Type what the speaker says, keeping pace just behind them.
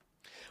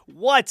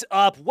What's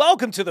up?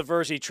 Welcome to the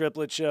Verzi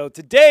Triplet Show.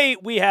 Today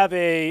we have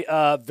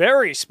a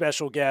very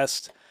special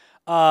guest,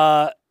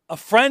 a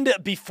friend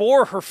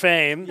before her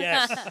fame.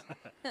 Yes.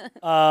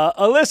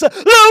 Alyssa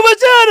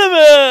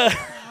Ljubicich.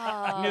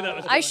 I knew that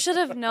was I should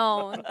have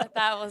known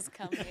that was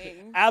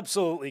coming.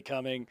 Absolutely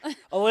coming.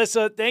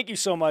 Alyssa, thank you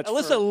so much.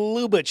 Alyssa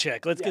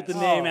Ljubicich. Let's get the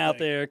name out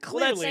there.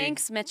 Clearly.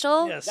 Thanks,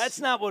 Mitchell. Yes. That's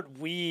not what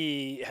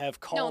we have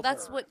called No,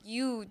 that's her. what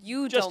you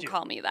Just don't you.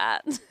 call me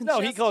that. No,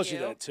 he Just calls you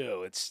that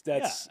too.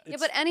 Yeah,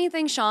 but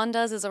anything Sean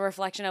does is a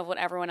reflection of what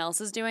everyone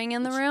else is doing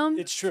in the room.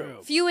 It's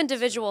true. Few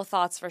individual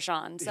thoughts for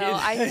Sean, so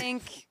I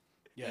think.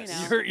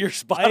 Yes. You know. You're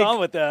spot on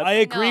with that. I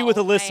agree with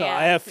No, Alyssa.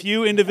 I I have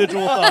few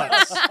individual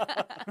thoughts.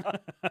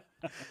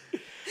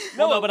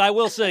 No, but I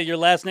will say your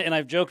last name, and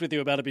I've joked with you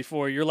about it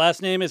before. Your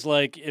last name is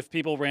like if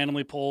people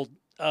randomly pull.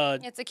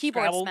 It's a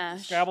keyboard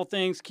smash. Scrabble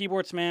things,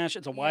 keyboard smash.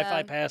 It's a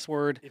Wi-Fi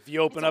password. If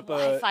you open up a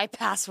Wi-Fi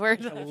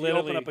password. If you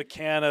open up a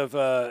can of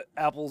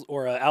apples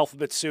or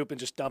alphabet soup and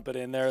just dump it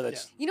in there,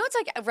 that's You know, it's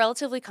like a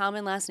relatively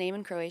common last name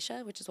in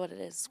Croatia, which is what it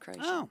is.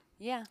 Croatia. Oh.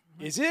 Yeah.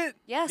 Is it?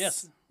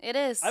 Yes. It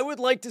is. I would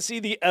like to see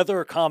the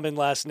other common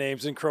last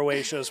names in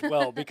Croatia as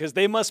well because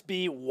they must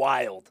be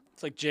wild.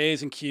 It's like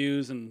J's and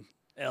Q's and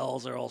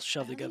L's are all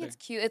shoved I think together. it's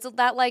cute. It's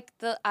that like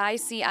the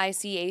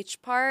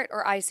ICICH part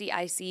or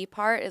ICIC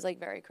part is like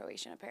very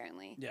Croatian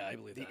apparently. Yeah, I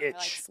believe that. The Or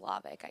like itch.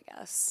 Slavic, I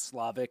guess.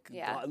 Slavic.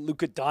 Yeah.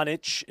 Luka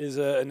Doncic is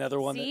another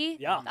one. See?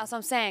 Yeah. That's what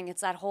I'm saying.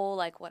 It's that whole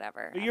like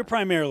whatever. But you're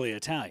primarily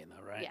Italian,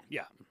 though, right? Yeah.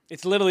 Yeah.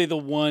 It's literally the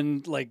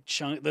one like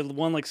chunk, the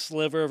one like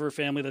sliver of her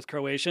family that's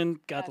Croatian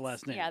got the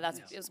last name. Yeah,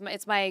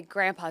 it's my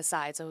grandpa's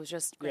side, so it was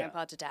just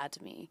grandpa to dad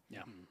to me.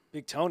 Yeah.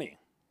 Big Tony.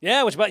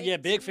 Yeah,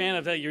 big fan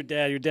of that. Your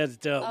dad. Your dad's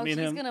dope. Oh, Me he's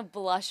and him. gonna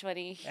blush when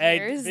he Hey,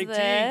 hears Big this.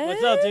 T.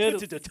 What's up,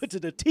 dude? To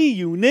the T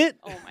unit.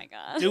 Oh my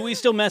god. Do we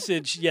still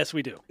message? Yes,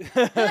 we do.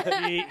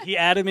 He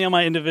added me on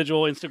my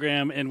individual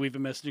Instagram, and we've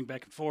been messaging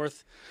back and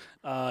forth.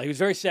 He was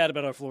very sad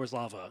about our floor's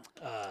lava.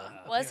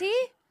 Was he?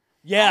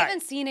 I Yeah.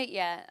 haven't seen it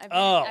yet.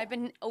 I've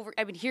been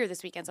here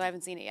this weekend, so I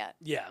haven't seen it yet.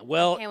 Yeah.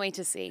 Well, Can't wait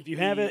to see. if you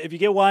have it, if you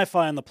get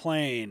Wi-Fi on the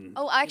plane.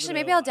 Oh, actually,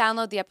 maybe I'll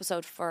download the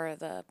episode for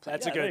the play.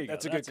 That's a there good. you go.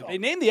 That's a good call. They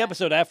named the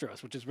episode after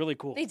us, which is really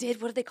cool. They did.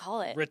 What did they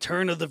call it?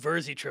 Return of the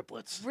Verzi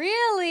triplets.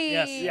 Really?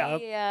 Yes.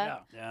 Yeah.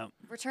 Yeah.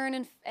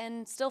 Return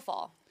and still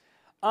fall.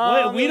 We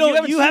don't.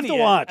 haven't You seen have it to yet.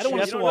 watch. I don't you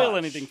want have to to spoil spoil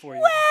anything for you.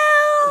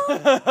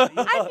 Well,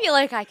 I feel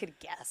like I could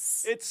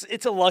guess.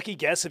 It's a lucky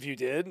guess if you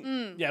did.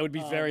 Yeah, I would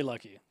be very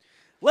lucky.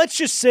 Let's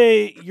just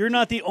say you're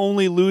not the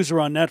only loser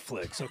on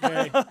Netflix,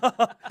 okay?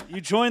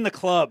 You joined the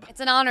club. It's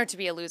an honor to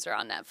be a loser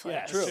on Netflix.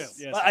 Yeah, True. true.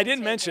 Yes. Well, I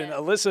didn't Take mention it.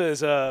 Alyssa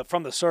is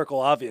from the circle,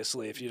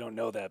 obviously. If you don't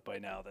know that by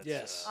now, that's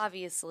Yes.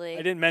 Obviously.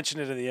 I didn't mention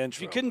it in the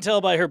intro. You couldn't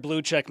tell by her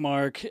blue check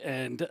mark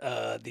and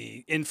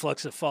the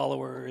influx of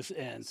followers,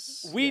 and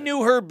We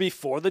knew her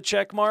before the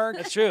check mark.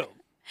 that's true.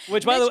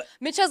 Which, by the way,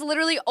 Mitch has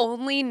literally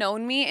only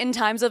known me in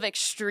times of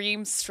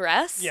extreme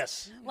stress.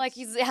 yes, Like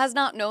he has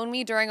not known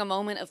me during a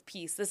moment of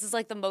peace. This is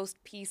like the most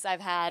peace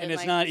I've had and in it's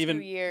like not 2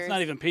 even years. it's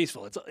not even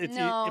peaceful. It's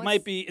No, it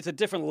might be it's a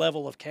different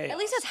level of chaos. At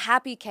least it's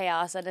happy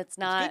chaos and it's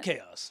not good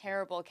chaos.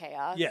 terrible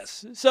chaos.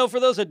 Yes. So for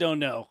those that don't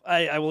know,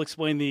 I will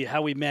explain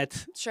how we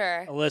met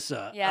Sure.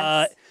 Alyssa.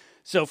 Yes.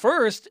 So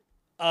first,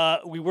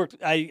 we worked.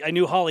 I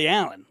knew Holly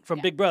Allen from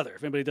Yeah. Big Brother.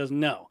 If anybody doesn't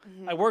know,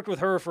 Mm-hmm. I worked with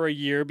her for a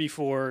year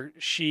before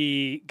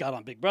she got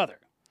on Big Brother,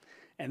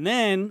 and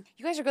then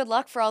You guys are good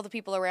luck for all the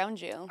people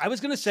around you. I was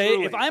gonna say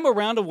Truly. if I'm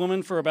around a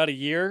woman for about a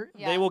year,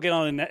 Yeah. they will get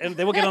on.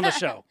 They will get on the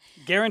show,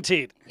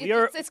 guaranteed.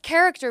 It's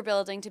character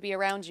building to be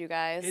around you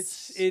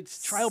guys.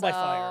 It's trial by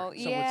fire.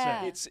 So, Some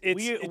yeah. would say.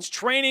 It's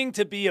training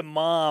to be a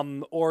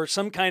mom or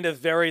some kind of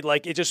very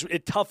like it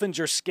toughens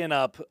your skin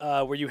up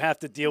where you have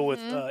to deal with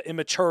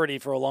immaturity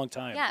for a long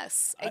time.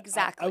 Yes,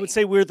 exactly. I would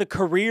say we're the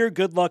career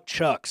good luck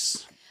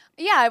Chucks.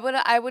 Yeah,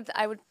 I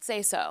would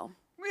say so.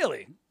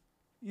 Really?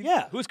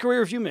 Yeah. Whose career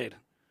have you made?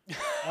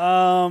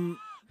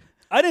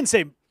 I didn't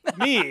say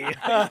me.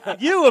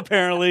 You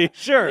apparently.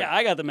 Sure. Yeah,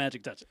 I got the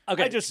magic touch.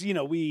 Okay, I just,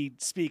 we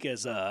speak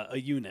as a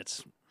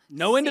unit.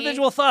 no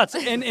individual thoughts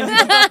and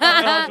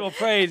individual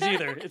praise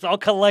either. It's all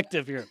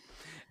collective here.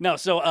 No,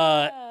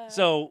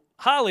 so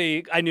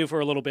Holly, I knew for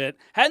a little bit.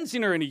 Hadn't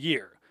seen her in a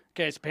year.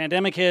 Okay, so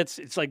pandemic hits.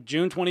 It's like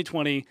June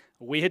 2020.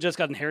 We had just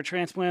gotten hair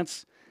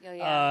transplants. Oh,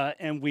 yeah.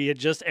 And we had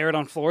just aired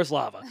on Floor's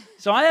Lava.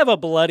 So I have a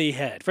bloody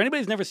head. For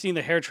anybody who's never seen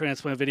the hair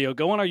transplant video,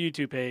 go on our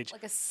YouTube page.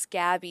 Like a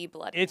scabby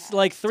blood. It's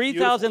like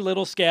 3,000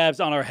 little scabs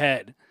on our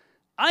head.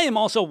 I am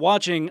also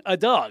watching a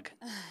dog,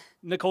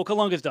 Nicole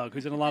Kalunga's dog,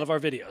 who's in a lot of our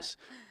videos.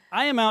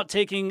 I am out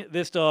taking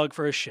this dog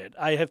for a shit.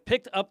 I have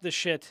picked up the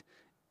shit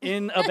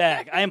in a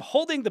bag. I am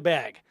holding the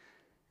bag.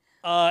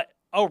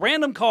 A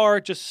random car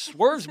just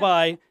swerves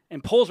by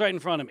and pulls right in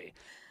front of me.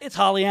 It's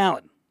Holly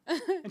Allen.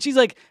 And she's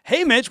like,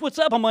 "Hey, Mitch, what's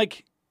up?" I'm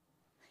like,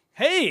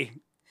 "Hey,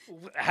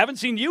 haven't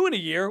seen you in a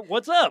year.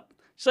 What's up?"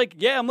 She's like,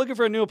 yeah, I'm looking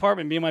for a new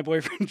apartment. Me and my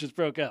boyfriend just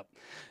broke up.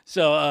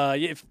 So,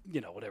 if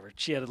whatever.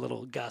 She had a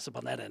little gossip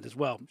on that end as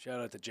well.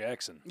 Shout out to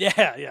Jackson.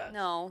 Yeah.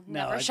 No,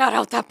 never shout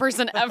out that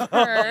person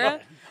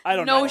ever. I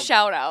don't know. No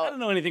shout I out. don't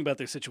know anything about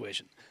their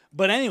situation.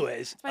 But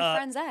anyways. It's my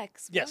friend's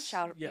ex. We yes,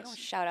 don't yes. We don't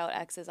shout out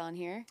exes on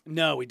here.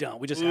 No, we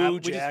don't. We just Ooh, we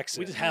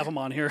just have them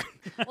on here.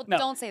 Well, No.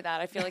 don't say that.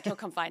 I feel like he'll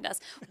come find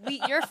us.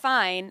 You're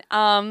fine.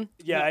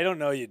 Yeah, I don't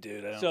know you,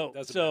 dude. I don't,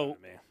 doesn't matter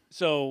to me.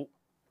 So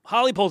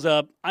Holly pulls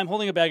up. I'm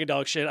holding a bag of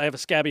dog shit. I have a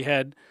scabby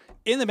head.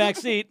 In the back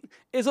seat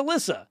is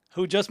Alyssa,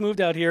 who just moved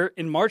out here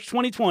in March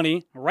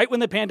 2020, right when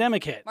the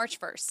pandemic hit. March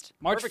 1st.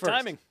 March Perfect 1st.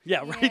 timing.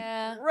 Yeah, right.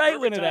 Yeah. Right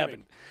when it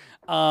Perfect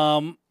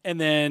happened.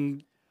 And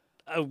then,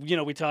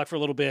 we talked for a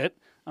little bit.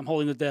 I'm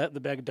holding the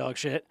bag of dog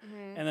shit,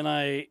 and then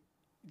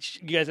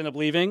you guys end up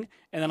leaving,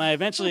 and then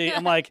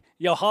I'm like,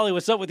 yo, Holly,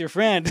 what's up with your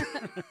friend?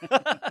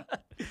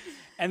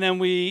 And then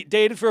we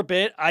dated for a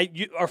bit.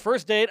 Our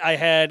first date, I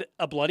had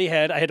a bloody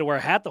head. I had to wear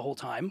a hat the whole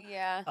time.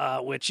 Yeah.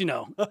 Which,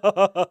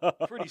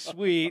 pretty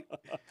sweet.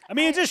 I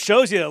mean, it just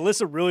shows you that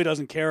Alyssa really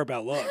doesn't care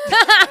about looks.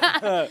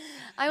 I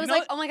was know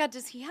like, what? oh my God,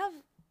 does he have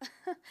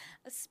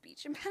a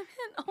speech impediment?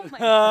 Oh my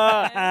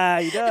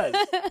God. He does.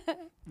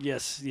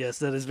 Yes,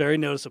 that is very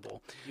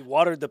noticeable. You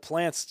watered the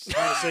plants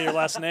trying to say your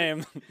last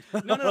name.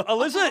 No,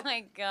 Alyssa. Oh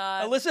my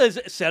God. Alyssa has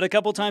said a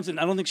couple times, and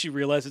I don't think she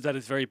realizes that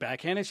it's very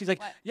backhanded. She's like,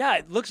 What?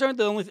 "Yeah, looks are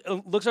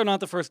not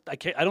the first.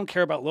 I don't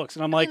care about looks."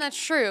 And I'm I like, mean,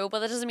 that's true, but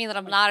that doesn't mean that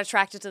I'm not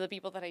attracted to the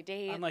people that I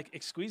date. I'm like,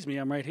 excuse me,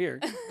 I'm right here.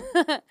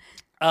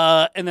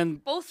 And then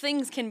Both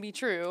things can be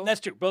true.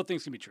 that's true. Both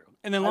things can be true.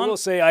 And then I will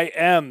say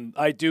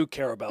I do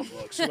care about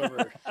looks.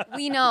 Whoever.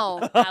 We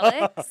know,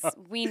 Alex.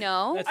 We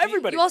know. That's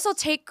Everybody. You also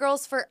take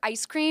girls for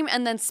ice cream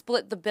and then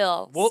split the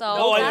bill. Well, so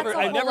no, that's a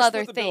I whole never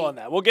other split the thing. bill on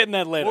that. We'll get in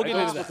that later. We'll get I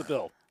into split that. the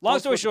bill. long Don't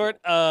story split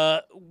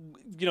the short,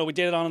 bill. we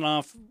dated on and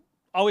off,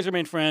 always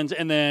remained friends,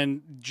 and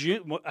then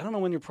June. I don't know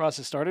when your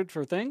process started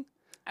for a thing.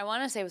 I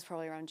want to say it was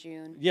probably around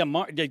June. Yeah,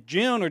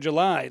 June or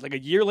July, like a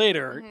year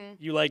later,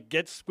 you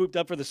get swooped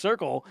up for the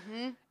circle,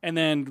 and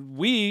then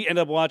we end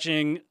up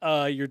watching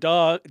your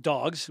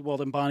dogs. Well,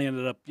 then Bonnie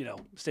ended up,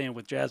 staying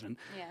with Jasmine.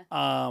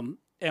 Yeah.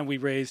 And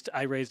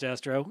I raised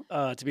Astro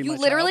to be my You child.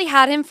 literally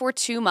had him for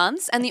 2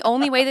 months, and the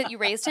only way that you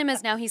raised him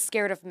is now he's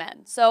scared of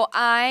men. So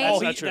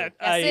That's not true. Yes,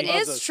 loves it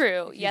is us.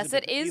 true. Yes,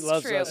 it He is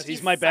loves true. us.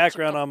 He's my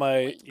background on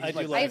my. I do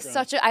my love I have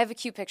background. I have a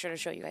cute picture to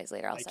show you guys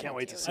later. I'll send can't it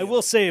wait to to you. see I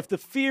will say, if the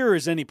fear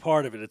is any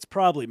part of it, it's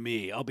probably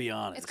me. I'll be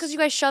honest. It's because you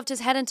guys shoved his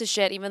head into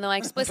shit, even though I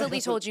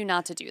explicitly told you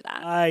not to do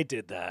that. I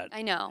did that.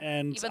 I know.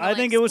 And Even though I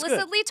think it was good.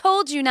 explicitly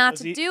told you not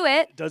Does to he- do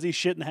it. Does he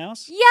shit in the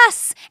house?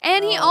 Yes,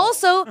 and he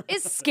also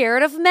is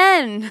scared of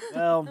men.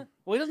 Well,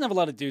 Well, he doesn't have a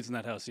lot of dudes in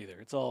that house either.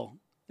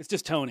 It's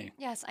just Tony.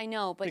 Yes, I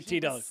know, but Big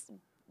T-Dog.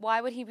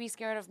 why would he be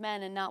scared of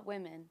men and not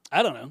women?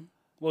 I don't know.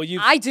 Well,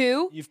 I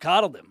do. you've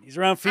coddled him. he's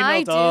around female I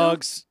do.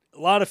 dogs. A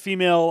lot of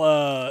female, a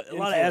lot of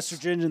Influence.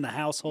 estrogen in the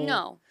household.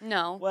 No,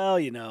 Well,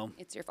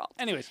 it's your fault.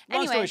 Anyways,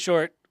 long story Anyway.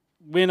 short,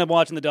 we end up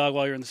watching the dog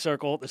while you're in the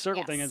circle. The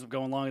circle thing Yes. ends up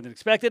going longer than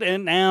expected,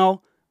 and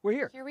now we're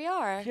here. Here we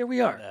are. Here we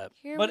are.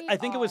 Here But we I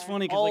think it was are.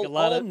 funny because all, like a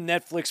lot all of.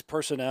 Netflix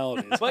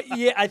personalities. But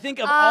yeah, I think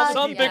of all the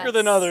Some people, bigger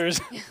than others.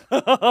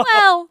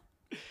 Well,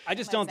 I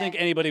just might don't think say.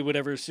 anybody would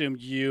ever assume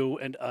you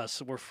and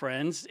us were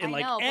friends in I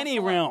like know, any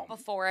before, realm.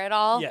 before it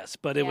all. Yes,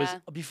 but it was Yeah.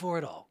 before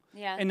it all.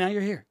 Yeah. And now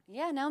you're here.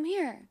 Yeah, now I'm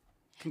here.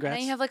 Congrats.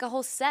 Now you have like a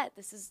whole set.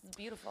 This is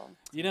beautiful.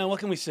 What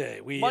can we say?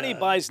 Money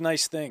buys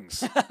nice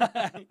things.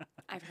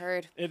 I've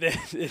heard.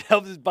 It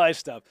helps us buy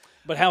stuff.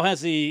 But how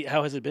has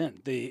it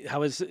been?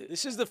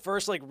 This is the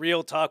first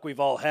real talk we've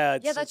all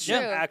had Yeah, since that's you've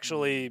true.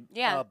 actually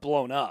Yeah.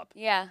 blown up.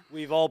 Yeah.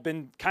 We've all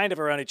been kind of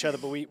around each other,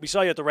 but we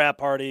saw you at the rap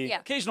party. Yeah.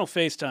 occasional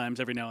FaceTimes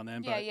every now and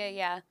then.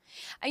 Yeah,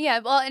 But yeah.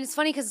 Well, and it's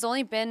funny because it's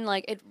only been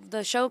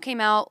the show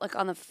came out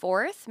on the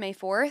 4th, May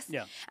 4th.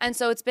 Yeah. And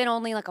so it's been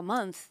only a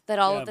month that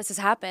all Yeah. of this has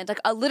happened.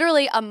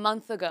 Literally a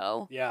month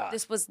ago. Yeah.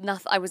 This was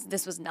nothing.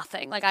 This was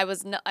nothing. I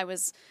was Well,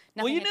 nothing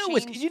you had knew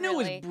it changed, was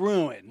really.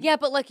 brewing. Yeah,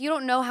 but you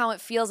don't know how it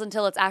feels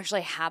until it's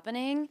actually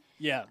happening.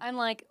 Yeah.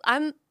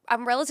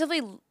 I'm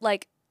relatively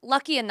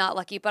lucky and not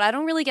lucky, but I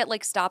don't really get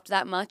stopped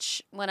that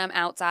much when I'm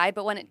outside.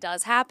 But when it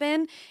does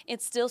happen,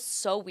 it's still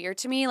so weird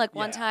to me. One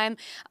Yeah. time,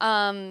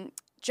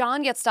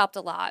 John gets stopped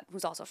a lot,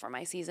 who's also from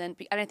my season,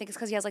 and I think it's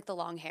because he has the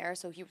long hair,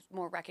 so he's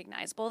more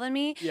recognizable than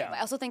me. Yeah. But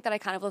I also think that I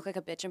kind of look like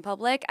a bitch in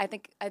public. I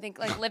think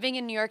living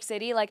in New York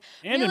City, and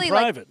really, in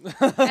private.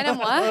 and in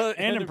what?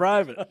 And in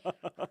private.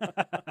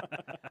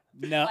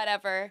 No.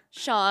 Whatever,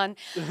 Sean.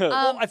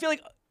 Well, I feel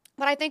like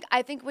But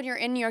I think when you're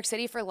in New York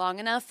City for long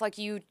enough,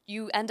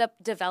 you end up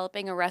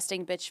developing a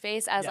resting bitch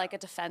face as Yeah. a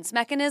defense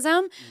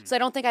mechanism. So I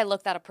don't think I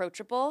look that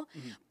approachable.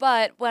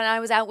 But when I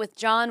was out with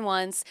John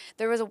once,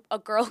 there was a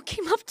girl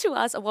came up to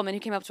us, a woman who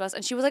came up to us,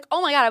 and she was like,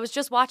 "Oh my God, I was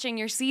just watching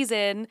your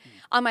season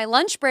on my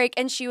lunch break,"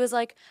 and she was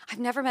like, "I've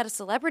never met a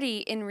celebrity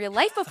in real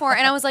life before,"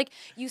 and I was like,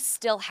 "You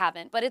still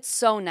haven't, but it's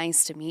so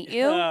nice to meet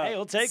you. hey,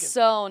 we'll take it.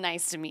 So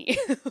nice to meet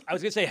you." I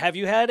was gonna say, have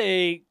you had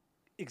a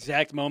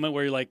exact moment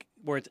where you're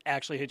where it's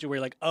actually hit you, where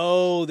you're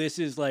oh, this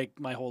is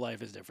my whole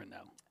life is different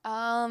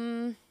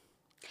now?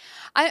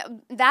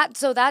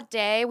 That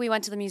day we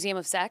went to the Museum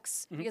of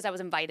Sex because I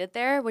was invited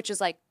there, which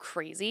is like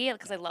crazy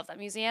because I love that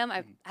museum.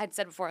 I had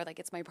said before, like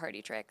it's my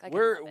party trick. Like,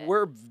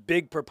 We're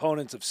big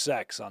proponents of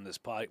sex on this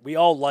pod. We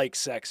all like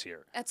sex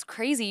here. That's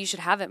crazy. You should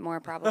have it more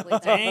probably.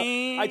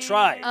 I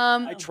try.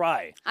 I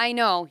try. I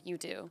know you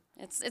do.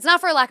 It's not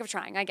for a lack of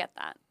trying. I get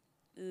that.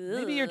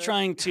 Maybe you're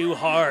trying too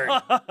hard.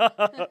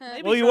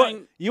 Well,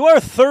 you are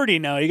 30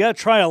 now. You got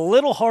to try a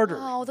little harder.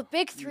 Oh, the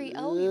big three.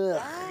 Oh, you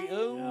guys.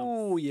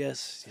 Oh,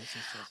 yes.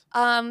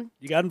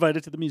 You got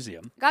invited to the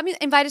museum. Got me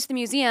invited to the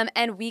museum,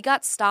 and we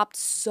got stopped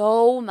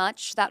so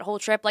much that whole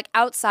trip. Like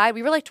outside,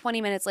 we were like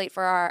 20 minutes late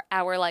for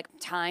our like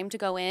time to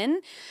go in,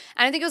 and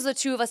I think it was the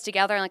two of us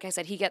together. And like I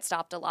said, he gets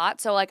stopped a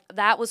lot. So like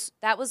that was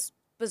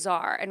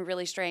bizarre and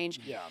really strange.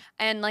 Yeah.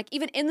 And like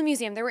even in the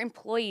museum, there were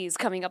employees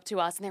coming up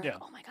to us, and they were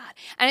like, "Oh my god!"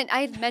 And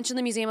I had mentioned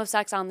the Museum of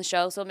Sex on the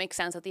show, so it makes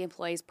sense that the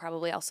employees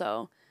probably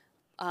also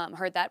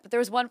heard that. But there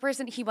was one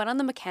person, he went on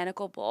the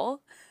mechanical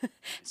bull,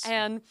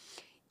 and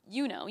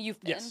you've been.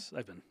 Yes,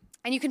 I've been.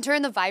 And you can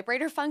turn the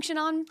vibrator function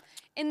on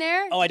in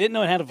there. Oh, I didn't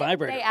know it had a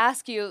vibrator. They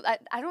ask you.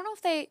 I don't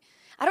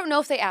know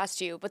if they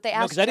asked you, but they asked.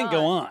 No, because I didn't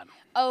go on.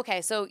 Oh,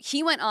 okay, so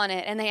he went on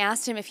it, and they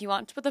asked him if he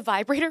wanted to put the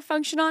vibrator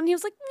function on. And he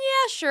was like,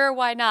 "Yeah, sure,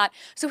 why not?"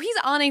 So he's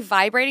on a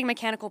vibrating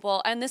mechanical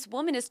bull, and this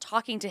woman is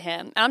talking to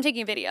him, and I'm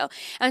taking a video,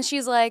 and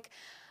she's like,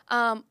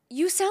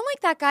 "You sound like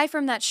that guy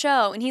from that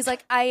show," and he's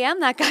like, "I am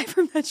that guy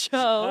from that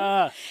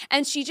show,"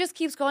 and she just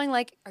keeps going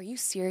like, "Are you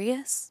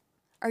serious?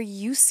 Are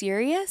you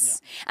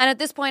serious?" Yeah. And at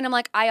this point, I'm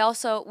like, we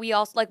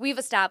also like we've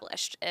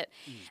established it,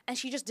 and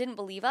she just didn't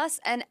believe us,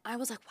 and I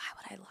was like, why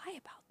would I lie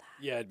about that?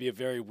 Yeah, it'd be a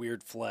very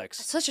weird flex.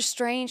 It's such a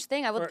strange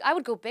thing. I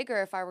would go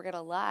bigger if I were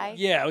gonna lie.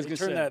 Yeah, I was going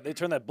to say. They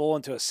turn that bull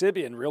into a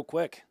Sibian real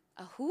quick.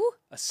 A who?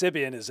 A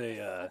Sibian is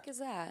a What is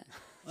that?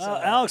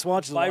 Alex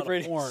watches a lot of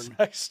vibrating porn.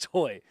 sex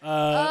toy.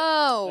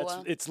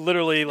 It's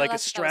literally like a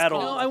that's straddle.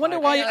 No, I wonder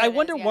why. I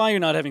wonder why you're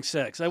not having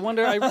sex. I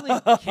wonder. I really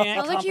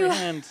can't like you-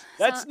 comprehend.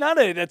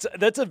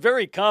 That's a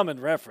very common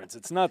reference.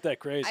 It's not that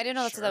crazy. I didn't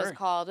know that's what that was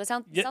called. It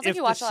sounds like if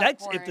you watch a lot of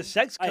porn. If the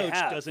sex I coach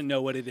have. doesn't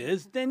know what it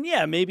is, then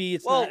yeah, maybe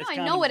it's Well, not. It's I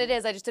kind know of- what it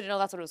is. I just didn't know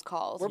that's what it was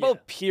called. We're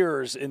both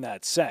peers in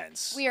that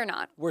sense. We are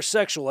not. We're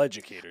sexual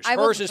educators. I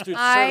Hers would- is through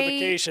I-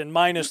 certification,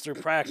 mine is through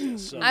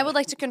practice. So. I would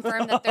like to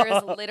confirm that there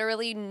is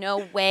literally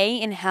no way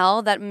in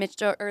hell that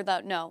Mitchell,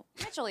 Alex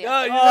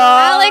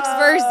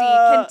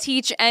Verzi can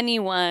teach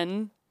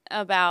anyone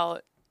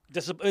about.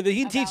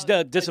 he can teach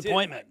the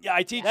disappointment. Yeah,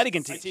 I teach. That he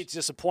can teach. I teach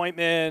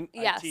disappointment.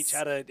 Yes. I teach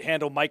how to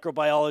handle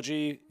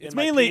microbiology. It's in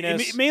my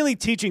penis. mainly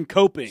teaching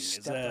coping. You Is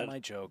stepped that on my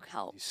joke.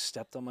 Help. You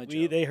stepped on my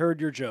joke. they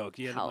heard your joke.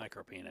 You had Help. a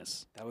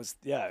micropenis. That was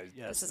yes.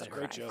 This is a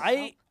great crime.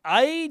 joke.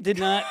 I did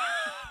not.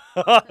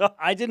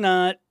 I did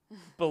not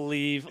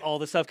believe all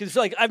this stuff because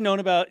like I've known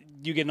about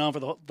you getting on for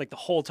the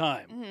whole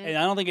time, and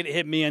I don't think it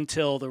hit me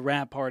until the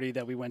rap party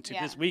that we went to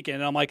this weekend.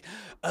 And I'm like,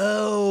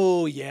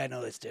 oh yeah,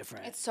 no, that's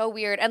different. It's so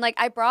weird. And like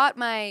I brought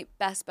my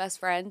best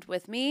friend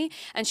with me,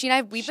 and she and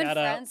I we've been Shout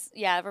out. friends.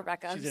 Yeah,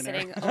 Rebecca She's in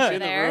sitting there. over in the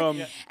there. room.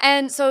 Yeah.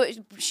 And so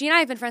she and I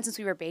have been friends since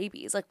we were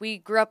babies. Like we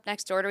grew up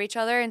next door to each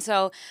other, and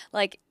so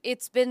like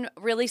it's been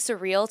really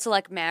surreal to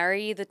like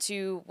marry the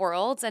two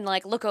worlds and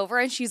like look over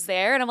and she's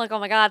there, and I'm like, oh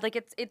my god, like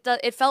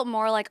it felt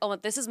more like, oh,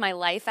 this is my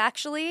life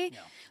actually.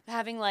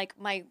 Having like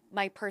my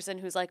person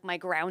who's like my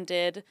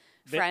grounded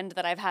friend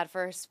that I've had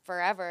for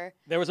forever.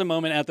 There was a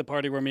moment at the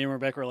party where me and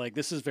Rebecca were like,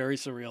 this is very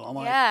surreal. I'm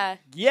like, Yeah.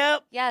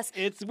 yep, Yes.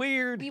 it's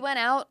weird. We went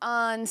out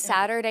on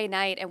Saturday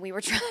night and we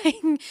were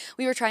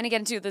trying to get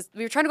into this.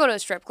 We were trying to go to a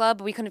strip club,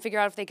 but we couldn't figure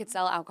out if they could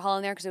sell alcohol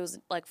in there because it was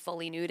like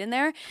fully nude in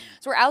there.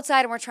 So we're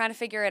outside and we're trying to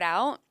figure it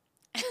out.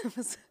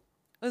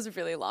 It was a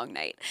really long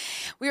night.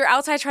 We were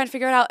outside trying to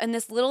figure it out, and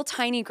this little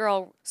tiny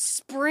girl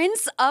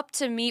sprints up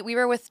to me. We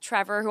were with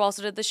Trevor, who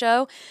also did the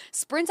show.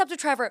 Sprints up to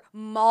Trevor,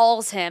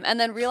 mauls him, and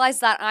then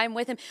realizes that I'm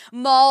with him,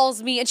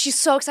 mauls me, and she's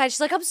so excited. She's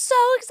like, I'm so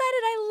excited.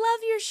 I love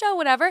your show,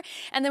 whatever.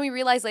 And then we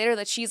realized later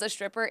that she's a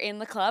stripper in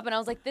the club, and I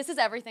was like, this is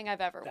everything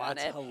I've ever wanted.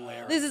 That's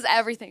hilarious. This is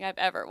everything I've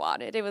ever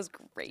wanted. It was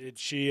great. Did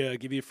she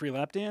give you a free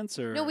lap dance?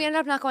 Or No, we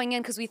ended up not going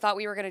in because we thought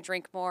we were going to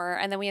drink more,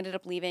 and then we ended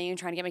up leaving and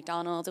trying to get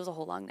McDonald's. It was a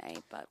whole long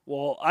night, but...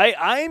 Well,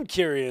 I'm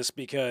curious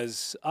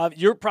because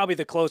you're probably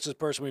the closest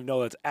person we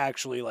know that's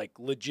actually like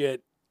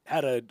legit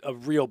had a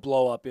real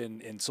blow up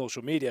in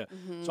social media.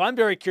 So I'm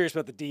very curious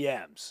about the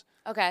DMs.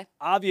 Okay.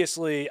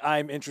 Obviously,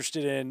 I'm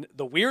interested in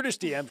the weirdest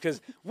DM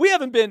because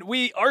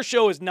our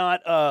show is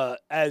not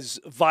as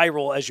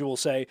viral as you will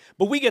say,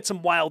 but we get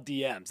some wild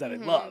DMs that I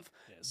love.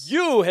 Yes.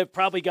 You have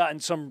probably gotten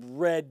some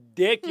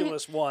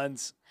ridiculous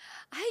ones.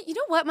 You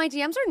know what? My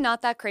DMs are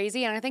not that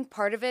crazy, and I think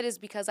part of it is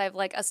because I've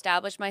like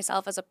established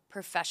myself as a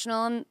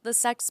professional in the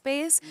sex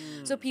space,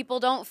 so people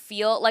don't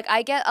feel like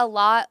I get a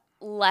lot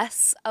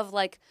less of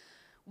like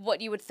what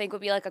you would think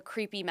would be like a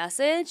creepy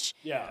message.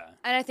 Yeah.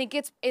 And I think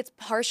it's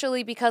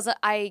partially because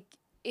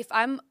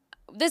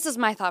this is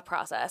my thought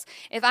process.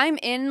 If I'm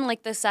in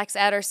like the sex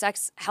ed or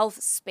sex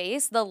health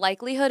space, the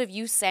likelihood of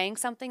you saying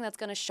something that's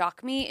going to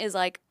shock me is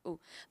like,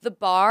 the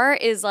bar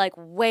is like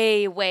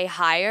way, way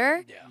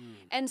higher. Yeah.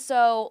 And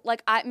so,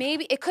 like,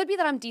 maybe it could be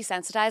that I'm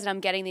desensitized and I'm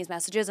getting these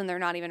messages and they're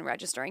not even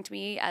registering to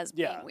me as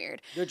being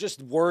weird. They're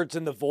just words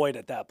in the void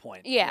at that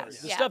point. Yeah. The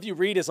stuff you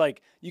read is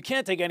like, you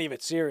can't take any of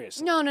it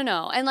seriously. No.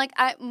 And like,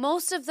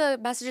 most of the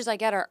messages I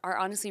get are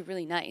honestly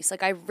really nice.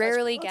 Like, I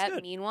rarely get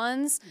good. mean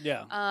ones.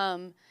 Yeah.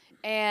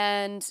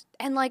 And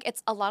like,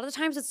 it's a lot of the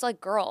times it's like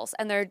girls,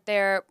 and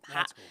they're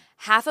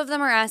half of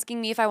them are asking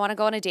me if I want to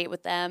go on a date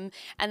with them,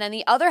 and then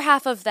the other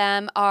half of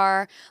them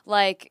are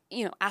like,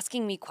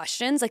 asking me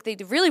questions. Like, they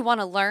really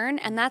want to learn,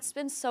 and that's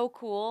been so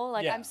cool.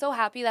 Like, I'm so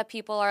happy that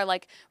people are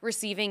like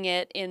receiving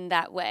it in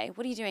that way.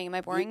 What are you doing? Am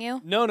I boring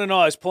you? No.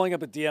 I was pulling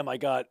up a DM I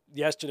got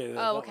yesterday.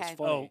 That okay. was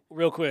funny. Oh,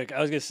 real quick,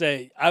 I was gonna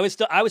say I was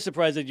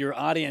surprised that your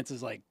audience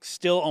is like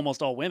still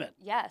almost all women.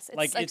 Yes, it's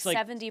Like, like it's like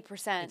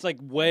 70%. It's like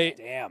way.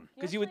 Damn.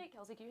 Because you would.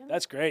 Kelsey, can you hear me?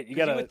 That's great. You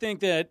You would think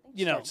that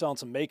start selling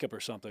some makeup or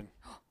something.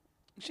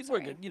 she's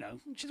working.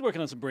 She's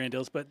working on some brand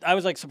deals. But I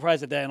was like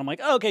surprised at that, and I'm like,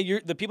 oh, okay.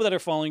 The people that are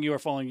following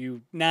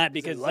you not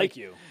because they like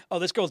you. Oh,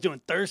 this girl's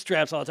doing thirst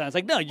traps all the time. It's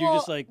like, no, you're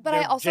just like. But I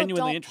they're also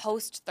genuinely don't interested.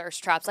 post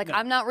thirst traps. Like,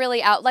 I'm not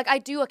really out. Like, I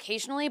do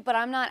occasionally, but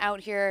I'm not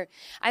out here.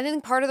 I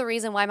think part of the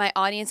reason why my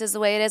audience is the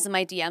way it is and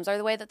my DMs are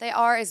the way that they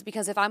are is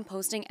because if I'm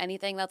posting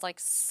anything that's like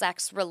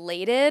sex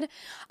related,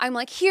 I'm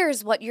like,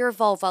 here's what your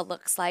vulva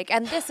looks like,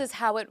 and this is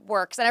how it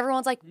works, and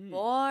everyone's like,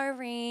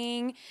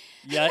 boring.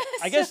 Yeah,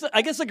 I guess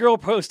the girl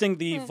posting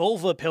the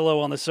vulva pillow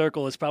on the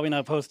circle is probably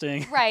not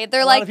posting. Right?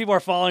 They're a like, lot of people are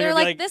following her. they're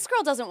and be like, this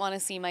girl doesn't want to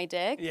see my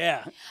dick.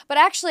 Yeah. But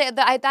actually,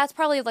 that's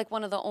probably like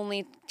one of the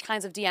only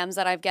kinds of DMs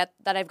that I've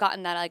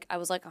gotten that like I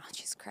was like, oh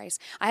Jesus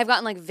Christ, I have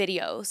gotten like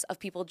videos of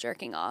people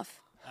jerking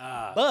off.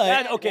 But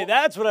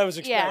That's what I was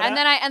expecting. Yeah, and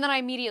then I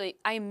immediately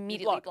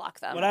block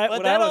them.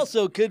 But that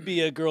also could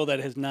be a girl that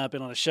has not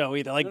been on a show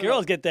either. Like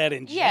girls get that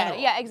in general.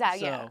 Yeah,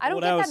 exactly. So, yeah, I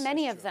don't get that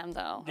many of them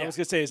though. I was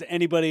gonna say, is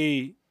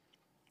anybody,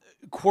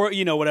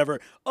 whatever?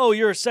 Oh,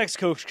 you're a sex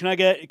coach. Can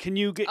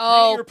you get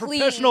your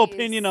professional please.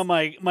 opinion on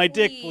my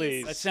dick,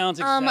 please? That sounds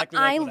exactly like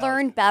I what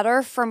learn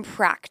better from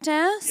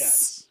practice.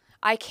 Yes.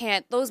 I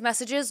can't. Those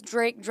messages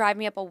drive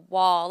me up a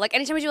wall. Like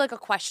anytime I do like a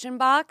question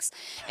box,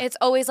 it's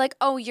always like,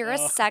 "Oh, you're a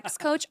sex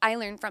coach. I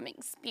learned from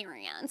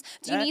experience.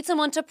 Do you need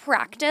someone to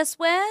practice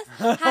with?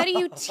 How do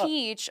you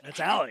teach?" That's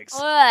Alex.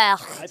 Ugh.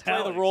 I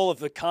play the role of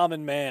the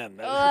common man.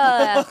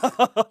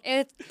 Ugh.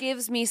 It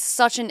gives me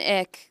such an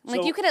ick. Like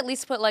So- you could at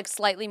least put like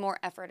slightly more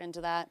effort into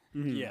that.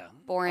 Yeah.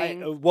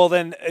 Boring. Well,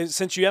 then,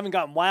 since you haven't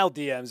gotten wild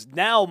DMs,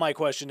 now my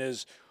question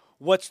is,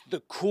 what's the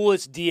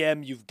coolest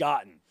DM you've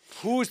gotten?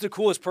 Who's the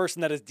coolest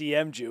person that has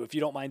DM'd you? If you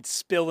don't mind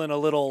spilling a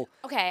little.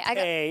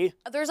 Okay,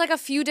 there's like a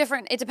few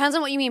different. It depends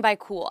on what you mean by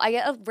cool. I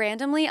get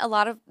randomly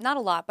not a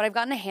lot, but I've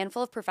gotten a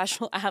handful of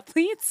professional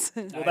athletes.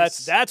 Well,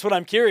 that's what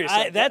I'm curious.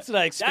 That's what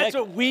I expect. That's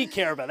what we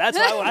care about. That's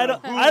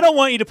what I don't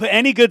want you to put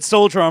any good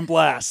soldier on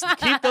blast.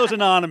 Keep those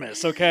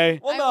anonymous, okay?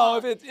 Well, no,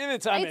 if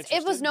it's I'm It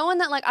interested. was no one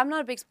that like I'm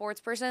not a big sports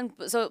person,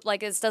 so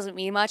like this doesn't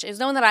mean much. It was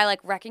no one that I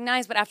like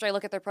recognize, but after I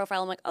look at their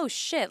profile, I'm like, oh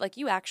shit, like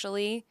you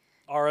actually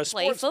Are a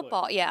play sports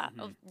football. player. Yeah,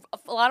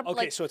 a lot of Okay,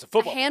 like so it's a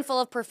football handful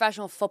of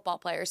professional football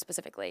players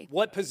specifically.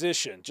 What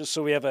position? Just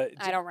so we have a.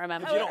 I don't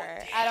remember. I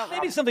don't Maybe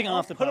remember. something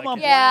off the Put 'em podcast. on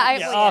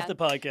Yeah, off the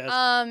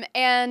podcast.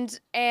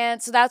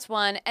 And so that's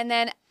one. And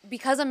then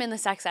because I'm in the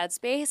sex ed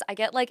space, I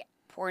get like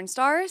porn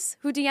stars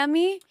who DM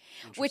me,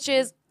 which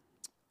is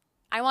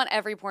I want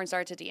every porn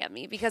star to DM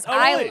me because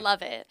I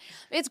love it.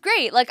 It's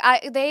great. Like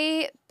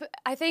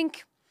I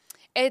think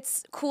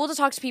it's cool to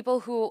talk to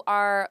people who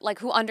are like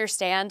who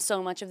understand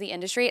so much of the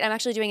industry. I'm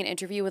actually doing an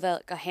interview with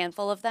a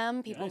handful of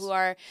them, people who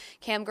are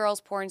cam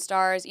girls, porn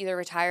stars, either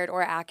retired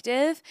or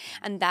active,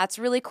 and that's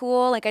really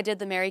cool. Like I did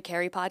the Mary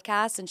Carey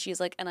podcast, and she's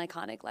like an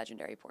iconic,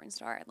 legendary porn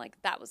star, and like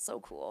that was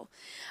so cool.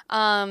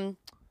 And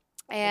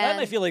that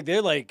I feel like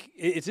they're like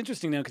it's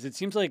interesting now because it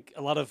seems like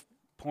a lot of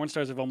porn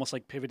stars have almost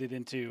like pivoted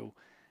into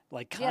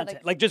like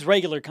content, like just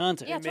regular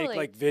content. Yeah, Make totally.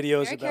 like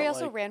videos Mary about Carey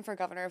also like. ran for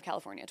governor of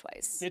California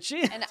twice. Did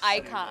she? An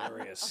icon,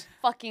 Hilarious.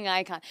 a fucking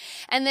icon.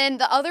 And then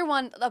the other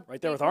one,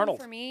 Right there with big one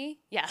Arnold. for me.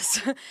 Yes,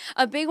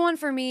 a big one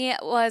for me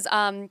was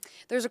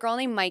there's a girl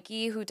named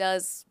Mikey who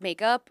does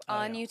makeup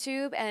on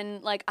YouTube,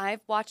 and like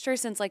I've watched her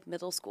since like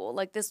middle school,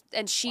 like this,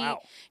 and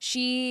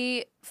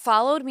she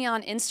followed me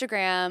on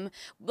Instagram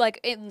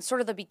like in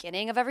sort of the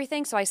beginning of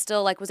everything, so I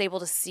still like was able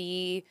to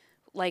see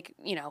like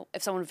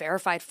if someone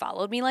verified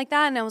followed me like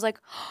that, and I was like.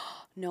 Oh,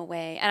 no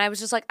way. And I was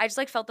just like, I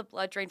felt the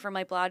blood drain from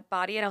my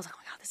body, and I was like, oh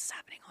my God, this is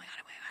happening. Oh my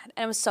God.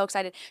 And I was so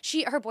excited.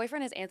 Her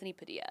boyfriend is Anthony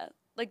Padilla.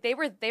 Like they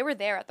were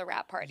there at the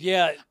rap party.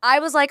 Yeah.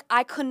 I was like,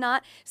 I could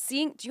not do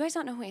you guys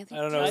not know who Anthony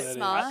I don't know Padilla who is?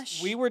 that is.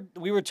 Smosh.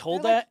 We were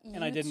told They're that, like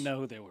and I didn't know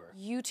who they were.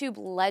 YouTube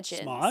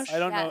legends. Smosh? I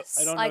don't Yes.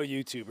 know. I don't Like, know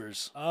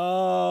YouTubers.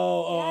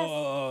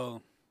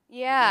 Oh.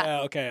 Yeah.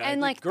 Yeah, okay.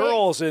 And like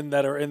Girls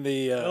that are in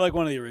the. They're like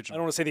one of the I don't originals.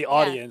 want to say the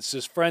audience,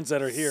 just friends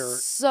that are here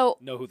so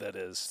know who that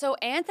is. So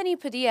Anthony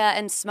Padilla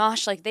and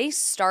Smosh, like they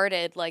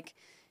started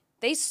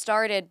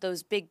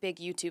those big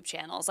YouTube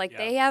channels. Like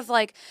they have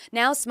like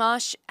now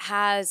Smosh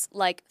has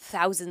like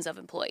thousands of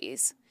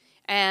employees.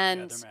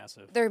 and they're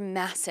massive. They're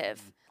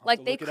massive.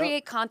 Like they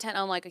create content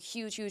on like a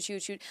huge.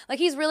 Like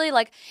he's really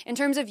like in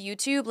terms of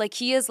YouTube, like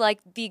he is like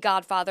the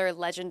Godfather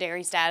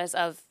legendary status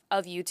of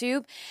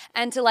YouTube,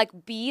 and to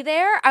like be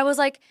there, I was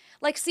like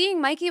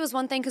seeing Mikey was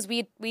one thing because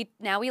we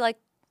like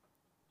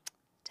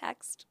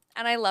text,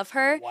 and I love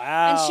her.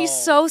 Wow. And she's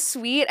so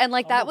sweet, and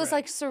like that was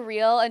like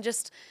surreal, and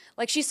just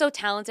like she's so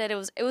talented. It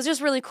was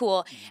just really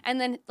cool. And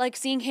then like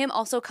seeing him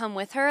also come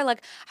with her,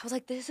 like I was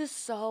like, this is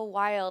so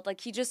wild.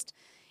 Like he just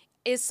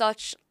is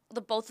such. The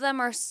both of them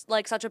are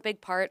like such a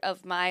big part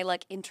of my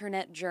like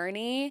internet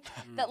journey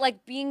that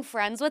like being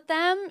friends with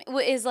them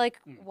is like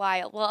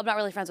wild. Well, I'm not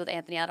really friends with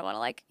Anthony. I don't want to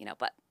like,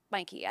 but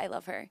Mikey, I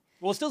love her.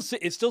 Well, it's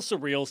still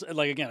surreal.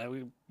 Like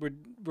again,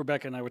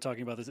 Rebecca and I were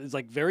talking about this. It's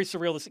like very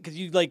surreal because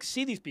you like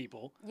see these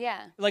people.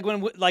 Yeah. Like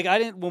when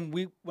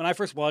I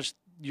first watched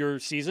your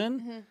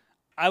season,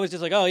 I was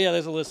just like, oh yeah,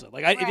 there's Alyssa.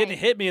 Like it didn't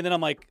hit me, and then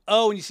I'm like,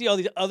 oh, and you see all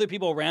these other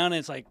people around, and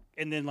it's like,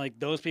 and then like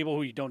those people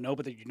who you don't know,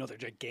 but they're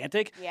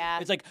gigantic.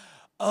 Yeah. It's like,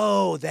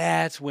 oh,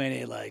 that's when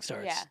it like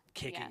starts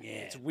kicking in.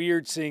 It's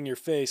weird seeing your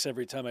face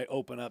every time I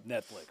open up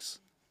Netflix.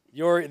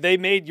 They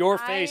made your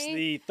face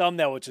the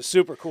thumbnail, which is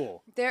super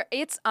cool.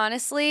 It's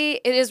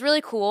honestly, it is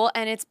really cool,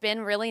 and it's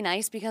been really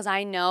nice because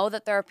I know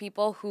that there are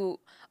people who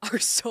are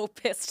so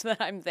pissed that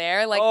I'm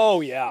there. Like,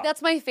 oh yeah,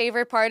 that's my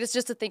favorite part. Is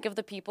just to think of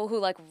the people who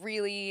like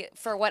really,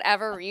 for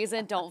whatever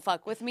reason, don't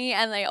fuck with me,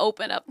 and they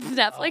open up the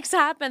Netflix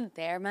app, and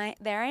there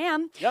I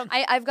am. Yep.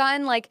 I've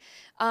gotten like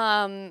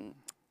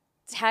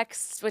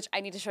texts, which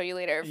I need to show you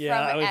later, from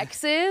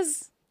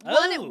exes.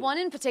 One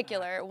in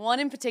particular.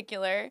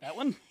 That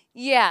one?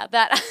 Yeah,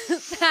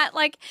 that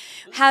like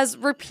has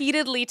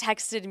repeatedly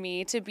texted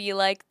me to be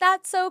like,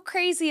 that's so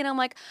crazy. And I'm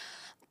like,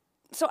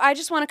 so I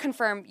just want to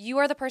confirm, you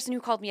are the person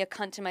who called me a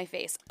cunt to my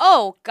face.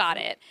 Oh, got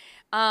it.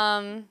 So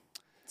I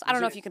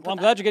don't know if you can put I'm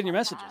glad you're getting your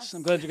messages.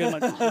 I'm glad you're getting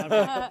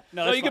my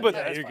No, you can put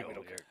that. You're good.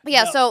 But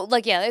yeah, so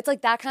like, yeah, it's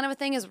like that kind of a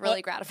thing is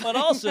really gratifying.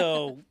 But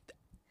also,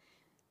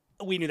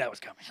 we knew that was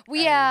coming.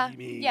 We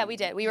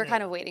did. We were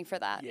kind of waiting for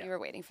that. Yeah. We were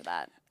waiting for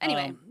that.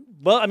 Anyway.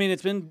 Well, I mean,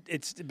 it's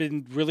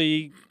been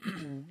really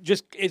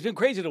it's been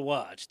crazy to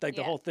watch, like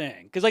the whole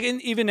thing. Because like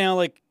even now,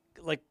 like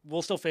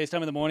we'll still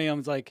FaceTime in the morning.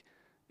 I'm like,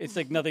 it's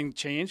like nothing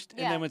changed,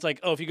 and then it's like,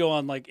 oh, if you go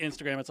on like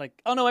Instagram, it's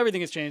like, oh no, everything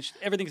has changed.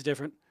 Everything's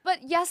different. But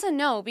yes and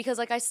no, because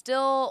like I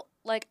still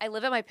like I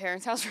live at my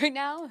parents' house right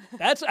now.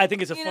 I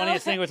think it's the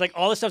funniest thing. Where it's like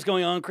all this stuff's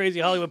going on, crazy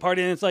Hollywood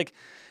party, and it's like.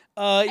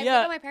 I live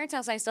at my parents'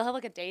 house, and I still have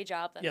like a day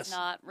job that's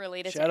not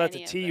related to Shout out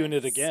any to T-Unit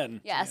of this. again.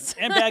 Yes.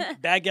 And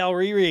bad gal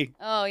Riri.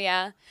 Oh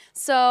yeah.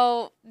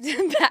 So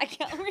bad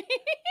gal Riri.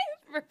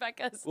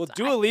 Rebecca's. Well,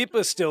 Dua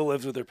Lipa still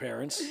lives with her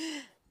parents.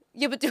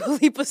 Yeah, but Dua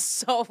Lipa's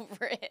so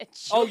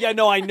rich. Oh yeah,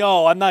 no, I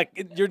know.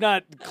 You're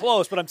not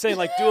close, but I'm saying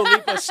like Dua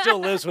Lipa still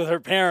lives with her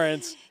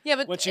parents. Yeah,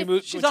 but when she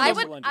moved, I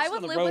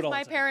would live with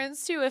my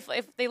parents too if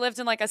they lived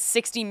in like a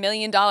 $60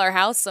 million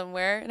house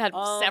somewhere and had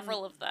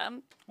several of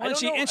them. And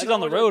she's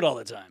on the road all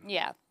the time.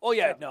 Yeah. Oh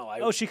yeah,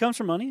 no. She comes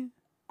from money?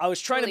 I was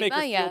trying to make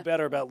her feel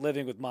better about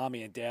living with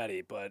mommy and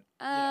daddy, but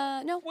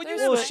no.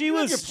 Well, she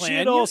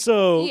had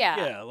also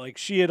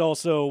she had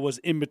also was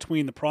in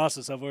between the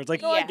process of where it's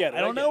like, I get it. I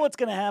don't know what's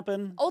gonna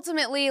happen.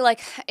 Ultimately, like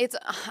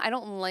I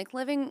don't like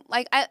living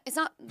like it's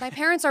not. My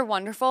parents are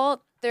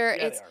wonderful.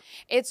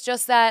 It's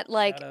just that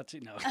like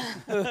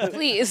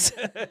please.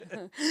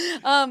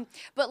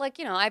 But like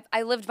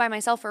I lived by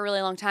myself for a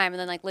really long time, and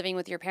then like living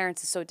with your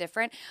parents is so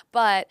different.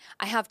 But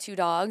I have 2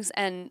 dogs,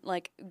 and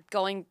like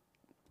going.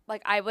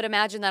 Like, I would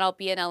imagine that I'll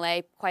be in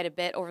LA quite a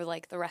bit over,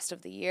 like, the rest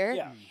of the year.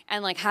 Yeah.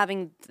 And, like,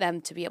 having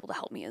them to be able to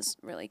help me is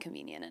really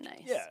convenient and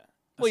nice. Yeah.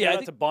 Well, shout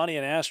out to Bonnie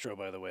and Astro,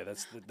 by the way.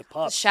 That's the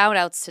pups.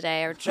 Shout-outs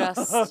today are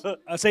just...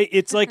 I say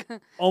it's, like,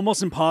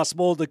 almost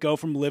impossible to go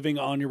from living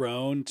on your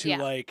own to,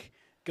 like,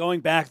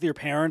 going back to your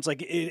parents.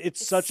 Like,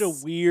 it's such a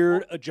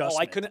weird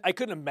adjustment. I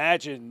couldn't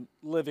imagine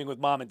living with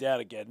mom and dad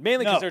again.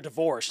 Mainly because they're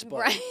divorced. But.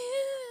 Right.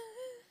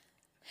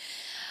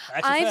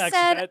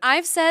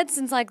 I've said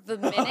since like the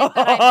minute that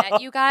I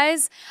met you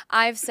guys,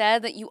 I've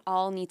said that you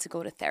all need to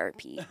go to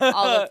therapy.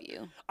 All of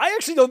you. I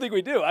actually don't think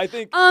we do. I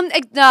think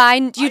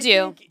you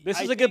do. This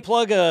is a good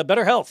plug.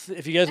 Better Health.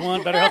 If you guys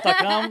want,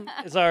 BetterHealth.com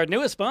is our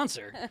newest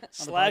sponsor.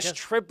 /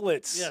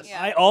 triplets. Yes. Yeah.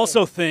 I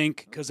also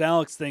think, because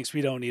Alex thinks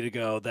we don't need to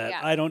go,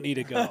 that I don't need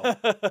to go.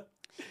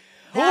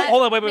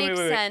 Hold on,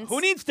 wait.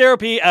 Who needs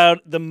therapy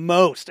the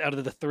most out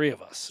of the 3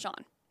 of us?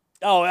 Sean.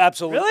 Oh,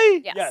 absolutely.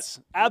 Really?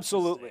 Yes,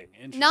 absolutely.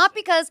 Not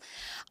because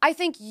I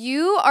think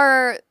you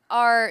are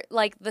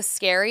like the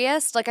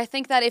scariest. Like I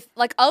think that if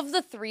like of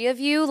the 3 of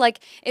you,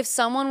 like if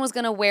someone was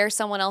gonna wear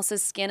someone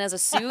else's skin as a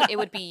suit, it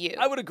would be you.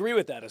 I would agree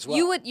with that as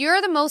well.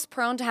 You're the most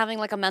prone to having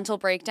like a mental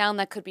breakdown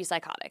that could be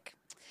psychotic.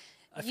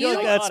 I feel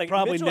like that's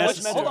probably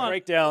necessary. Hold on,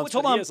 breakdowns.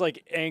 Hold on, he is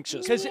like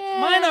anxious because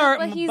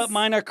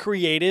mine are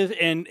creative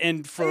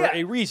and for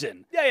a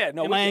reason. Yeah,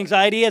 no. And my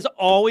anxiety has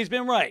always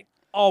been right.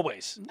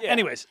 Always. Yeah.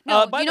 Anyways.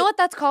 No, you know what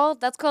that's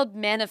called? That's called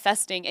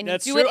manifesting, and you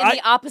do it in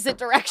the opposite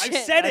direction.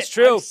 I've said that's it.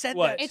 true. I've said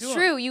that It's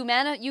true.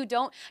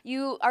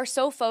 You are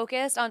so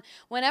focused on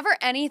whenever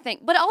anything,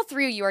 but all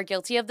three of you are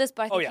guilty of this,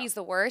 but I think he's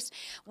the worst.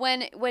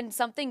 When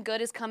something good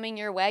is coming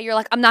your way, you're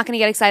like, I'm not going to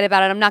get excited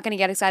about it. I'm not going to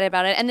get excited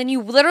about it. And then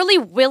you literally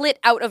will it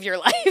out of your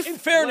life. In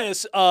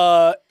fairness,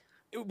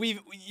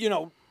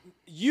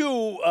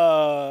 you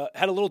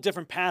had a little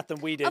different path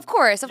than we did. Of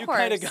course. You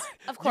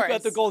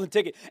got the golden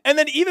ticket. And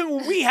then even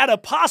when we had a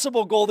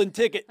possible golden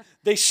ticket,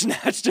 they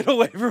snatched it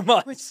away from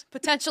us. Which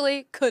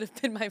potentially could have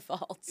been my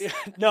fault.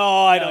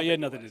 No, I don't. You had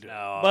nothing to do with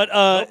it. But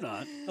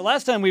the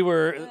last time we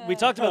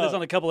talked about this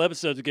on a couple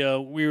episodes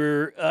ago.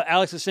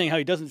 Alex was saying how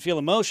he doesn't feel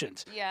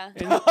emotions. Yeah.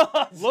 And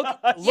look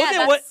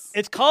at what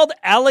it's called.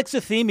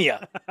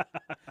 Alexithemia.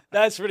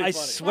 That's pretty funny.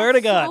 I swear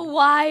to God. So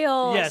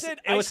wild. Yes,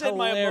 I said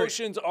my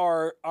emotions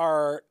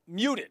are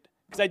muted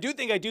because I do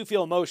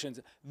feel emotions.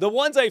 The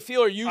ones I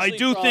feel are usually. I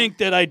do think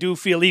that I do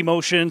feel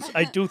emotions.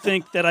 I do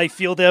think that I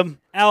feel them.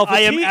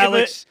 I am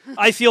Alex.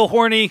 I feel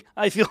horny.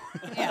 I feel.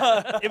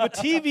 If a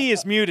TV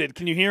is muted,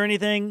 can you hear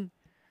anything?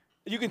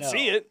 You can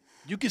see it.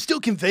 You can still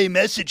convey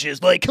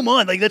messages. Like, come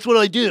on, like that's what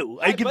I do.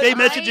 I convey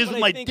messages with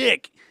my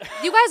dick.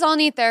 You guys all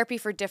need therapy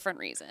for different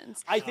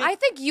reasons. I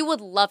think you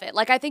would love it.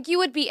 Like, I think you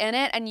would be in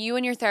it, and you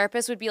and your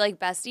therapist would be like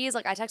besties.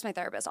 Like, I text my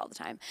therapist all the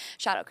time.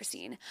 Shout out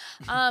Christine.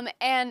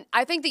 And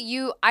I think that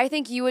you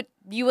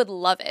would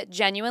love it.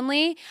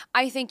 Genuinely,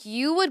 I think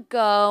you would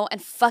go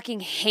and fucking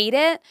hate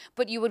it,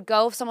 but you would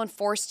go if someone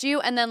forced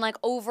you, and then like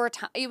over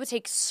time, it would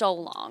take so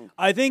long.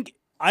 I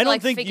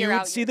don't think you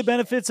would see the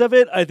benefits of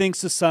it. I think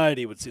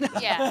society would see the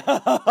benefits.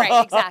 Yeah,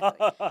 right,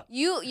 exactly.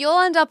 You'll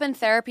end up in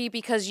therapy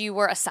because you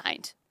were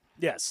assigned.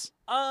 Yes.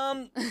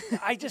 I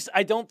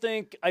don't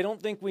think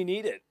we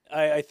need it.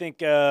 I think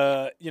we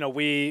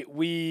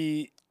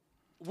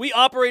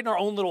operate in our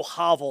own little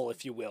hovel,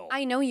 if you will.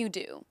 I know you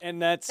do.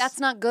 And that's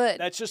not good.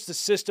 That's just the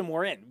system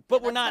we're in.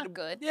 But we're not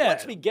good. Yeah.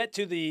 Once we get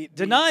to the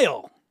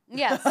denial.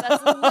 Yes,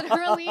 that's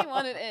literally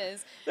what it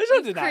is. There's no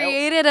You've denial.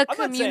 created a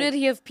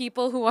community of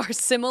people who are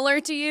similar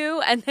to you,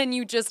 and then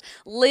you just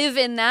live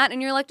in that,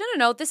 and you're like,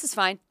 no, this is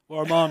fine. Well,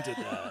 our mom did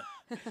that.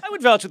 I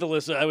would vouch with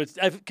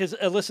Alyssa. Because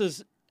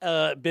Alyssa's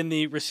been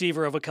the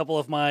receiver of a couple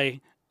of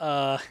my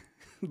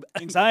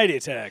anxiety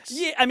attacks.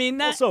 Yeah, I mean,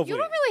 you don't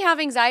really have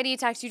anxiety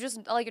attacks. You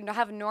just like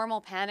have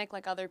normal panic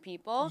like other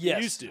people.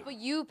 Yes. Used to. But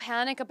you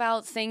panic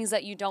about things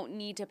that you don't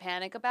need to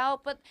panic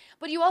about. But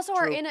you also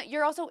are in it.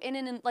 You're also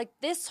in like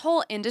this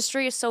whole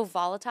industry is so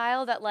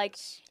volatile that like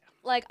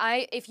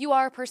if you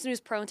are a person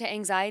who's prone to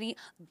anxiety,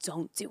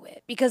 don't do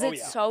it because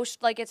it's so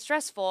it's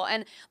stressful.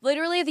 And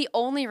literally the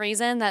only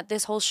reason that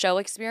this whole show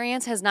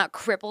experience has not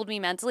crippled me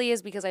mentally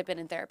is because I've been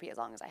in therapy as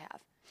long as I have.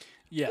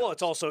 Yeah. Well,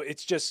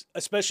 it's just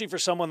especially for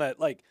someone that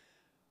like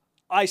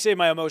I say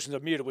my emotions are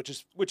muted, which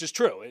is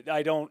true.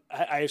 I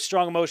have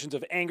strong emotions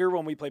of anger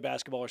when we play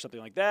basketball or something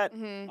like that.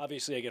 Mm-hmm.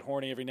 Obviously, I get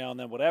horny every now and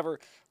then, whatever,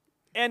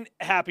 and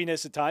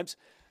happiness at times.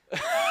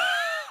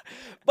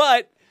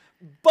 But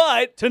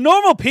to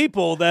normal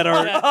people that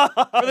are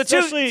for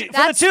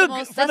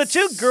the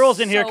two girls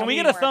in here, can we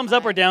get a thumbs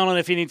up or down on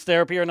if he needs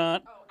therapy or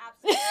not?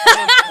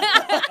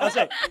 I'll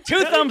say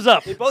 2 thumbs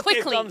up. They both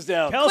gave thumbs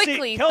down.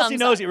 Kelsey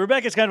knows it.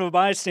 Rebecca's kind of a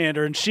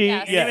bystander, and she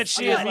is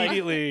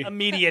immediately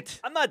immediate.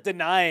 I'm not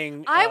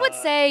denying. I would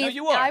say no,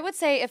 you are. I would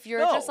say if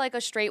you're just like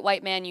a straight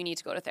white man, you need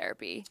to go to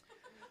therapy.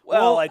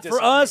 Well,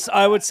 for us,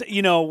 I would say,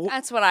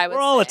 that's what I would say.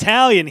 We're all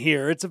Italian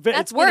here. It's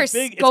worse.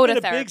 Go to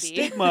been a big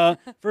stigma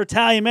for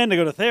Italian men to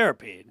go to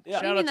therapy. Yeah.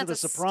 Shout out to The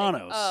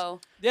Sopranos.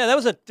 Yeah,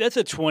 that's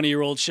a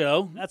 20-year-old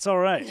show. That's all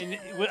right.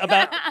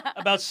 about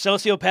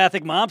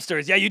sociopathic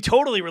mobsters. Yeah, you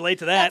totally relate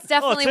to that. That's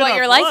definitely what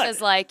your life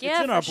is like. Yeah,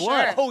 it's in our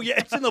blood. Sure. Oh yeah,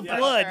 it's in the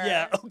blood. Sure.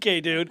 Yeah.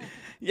 Okay, dude.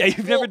 Yeah,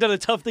 you've never done a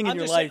tough thing in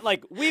your life.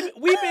 Like we've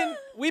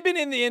been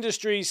in the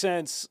industry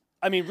since.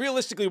 I mean,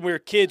 realistically, when we were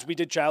kids, we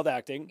did child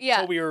acting. Yeah.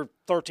 So we were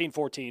 13,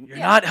 14. You're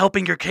not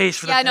helping your case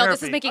for the therapy. Yeah, no,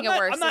 this is making it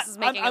worse.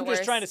 I'm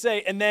just trying to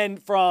say. And then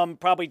from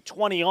probably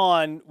 20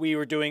 on, we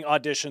were doing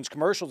auditions,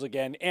 commercials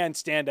again, and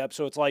stand-up.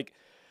 So it's like,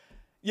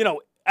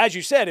 as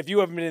you said, if you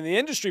haven't been in the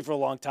industry for a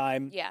long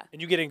time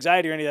and you get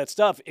anxiety or any of that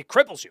stuff, it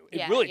cripples you.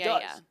 It really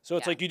does. Yeah. So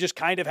it's like you just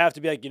kind of have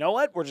to be like, you know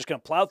what? We're just going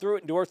to plow through it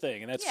and do our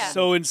thing. And that's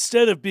So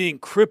instead of being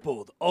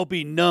crippled, I'll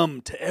be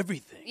numb to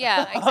everything.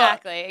 Yeah,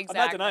 exactly. I'm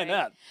not denying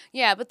that.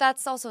 Yeah, but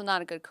that's also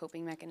not a good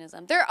coping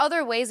mechanism. There are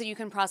other ways that you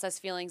can process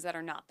feelings that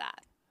are not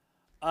that.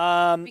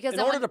 Because in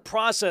order to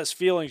process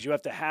feelings, you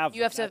have to have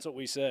them. That's what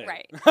we say.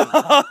 Right.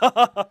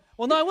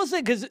 Well, no, I will say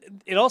because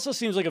it also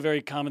seems like a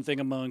very common thing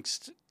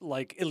amongst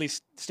like at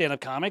least stand-up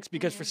comics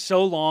because for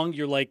so long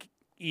you're like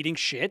eating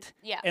shit.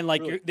 Yeah. And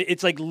like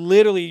it's like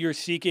literally you're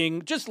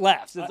seeking just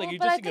laughs. It's like you're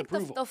just seeking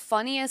approval. The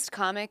funniest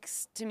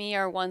comics to me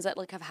are ones that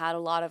like have had a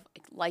lot of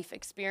life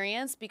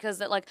experience because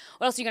that like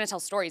what else are you going to tell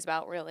stories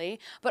about really?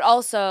 But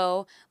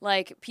also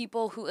like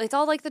people who it's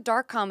all like the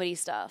dark comedy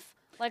stuff.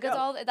 Like it's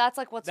all that's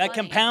like what's that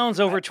funny. compounds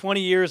over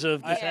 20 years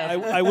of.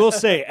 I will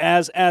say,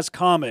 as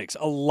comics,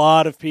 a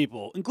lot of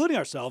people, including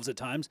ourselves at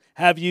times,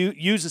 have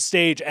use the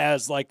stage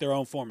as like their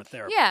own form of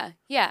therapy.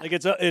 Yeah. Like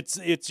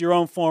it's your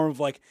own form of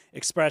like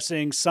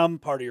expressing some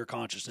part of your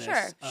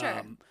consciousness.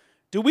 Sure.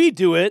 Do we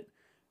do it?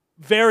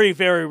 Very,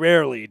 very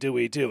rarely do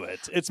we do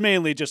it. It's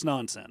mainly just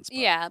nonsense.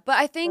 But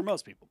I for think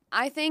most people.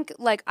 I think,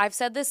 like, I've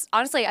said this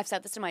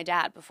to my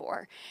dad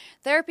before.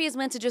 Therapy is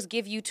meant to just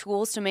give you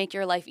tools to make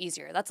your life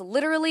easier. That's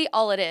literally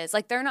all it is.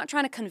 Like, they're not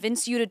trying to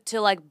convince you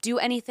to like, do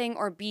anything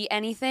or be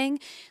anything.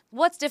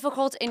 What's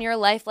difficult in your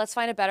life, let's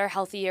find a better,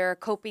 healthier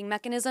coping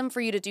mechanism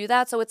for you to do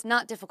that so it's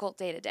not difficult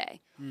day to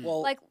day.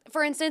 Well, Like,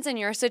 for instance, in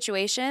your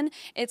situation,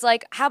 it's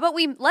like, how about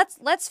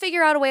let's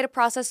figure out a way to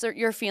process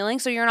your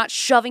feelings so you're not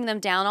shoving them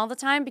down all the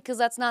time because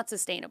that's not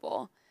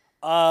sustainable.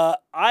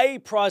 I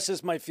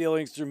process my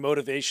feelings through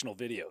motivational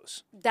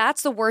videos.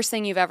 That's the worst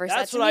thing you've ever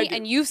said to me,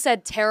 and you've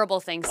said terrible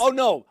things. Oh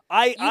no,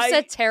 You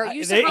said terrible.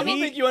 You said I don't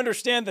think you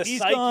understand the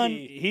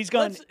psyche. He's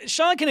gone.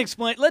 Sean can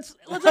explain. Let's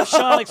have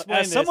Sean explain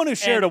As this. someone who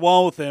shared a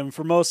wall with him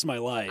for most of my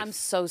life. I'm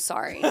so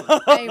sorry.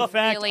 I in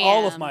fact, really all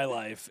am. of my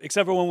life,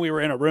 except for when we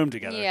were in a room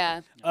together. Yeah.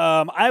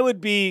 I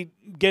would be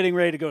getting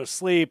ready to go to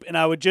sleep, and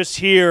I would just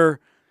hear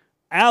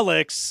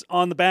Alex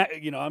on the back.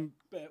 I'm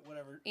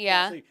whatever.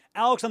 Yeah.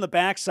 Alex on the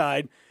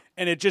backside.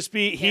 And it'd just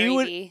be,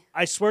 Gary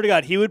I swear to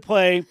God, he would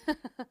play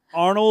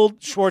Arnold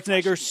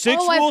Schwarzenegger,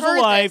 Six I've Rules of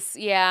heard Life,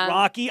 this. Yeah.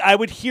 Rocky. I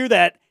would hear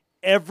that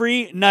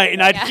every night.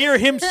 And I'd hear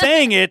him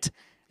saying it.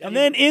 And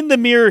then in the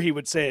mirror, he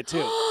would say it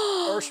too.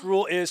 First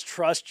rule is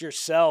trust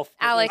yourself.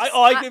 Alex,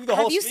 I gave you the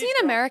whole have you speech, seen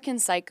bro. American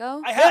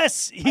Psycho?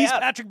 Yes, he's Oh,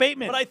 Patrick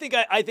Bateman. But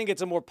I think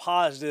it's a more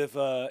positive,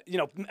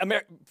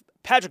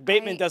 Patrick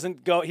Bateman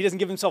doesn't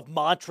give himself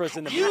mantras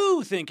in the mirror.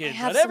 You think it,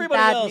 have but some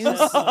bad everybody news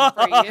else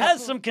for you.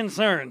 has some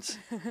concerns.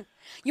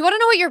 You want to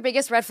know what your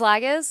biggest red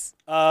flag is?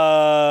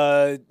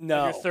 No.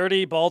 You're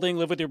 30, balding,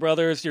 live with your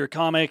brothers, you're a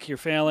comic, you're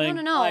failing.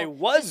 No. I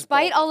was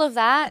Despite balding. all of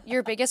that,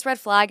 your biggest red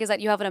flag is that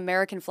you have an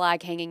American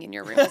flag hanging in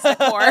your room as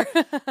decor.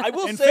 I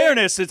will In say,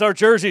 fairness, it's our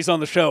jerseys on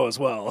the show as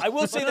well. I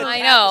will say that I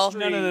know.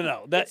 tapestry-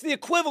 No. That's That's the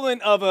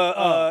equivalent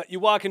of you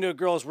walk into a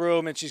girl's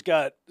room and she's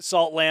got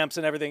salt lamps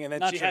and everything, and then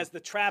Not she true. has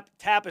the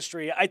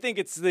tapestry. I think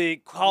it's the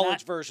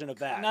college version of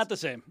that. not the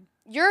same.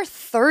 You're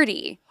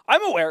 30.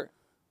 I'm aware.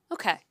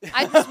 Okay.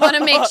 I just want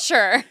to make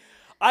sure.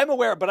 I'm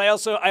aware, but I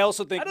also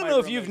think I don't my know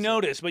if you've roommates-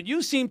 noticed, but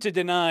you seem to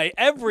deny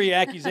every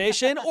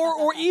accusation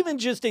or even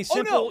just a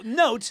simple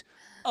note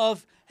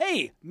of,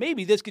 hey,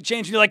 maybe this could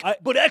change. And you're like,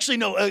 but actually,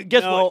 no,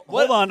 guess No,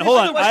 what? hold on.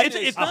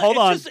 Hold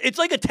on. It's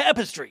like a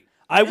tapestry.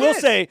 I will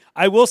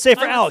say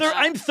for Alex,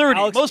 I'm 30.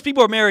 Alex- Most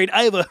people are married.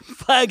 I have a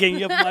flag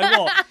hanging up on my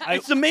wall.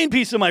 It's the main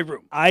piece of my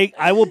room.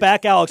 I will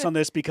back Alex on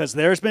this because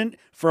there's been,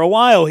 for a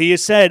while, he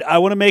has said, I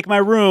want to make my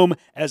room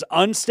as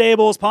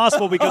unstable as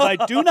possible because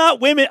I do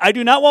not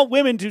want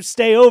women to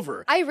stay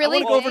over. I really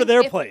want to go over to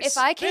their if, place. If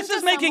I came This to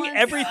is making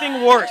someone's-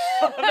 everything worse.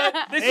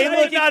 This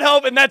is not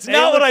helping. That's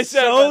not what I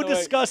said. so by the way.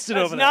 disgusted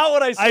That's over not that.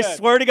 what I said. I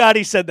swear to God,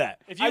 he said that.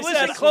 If you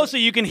listen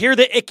closely, you can hear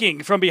the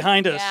icking from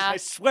behind us. Yeah. I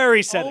swear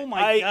he said it. Oh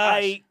my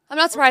gosh. I'm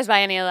not surprised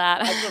by any of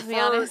that, to be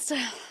honest.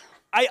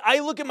 I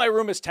look at my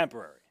room as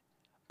temporary.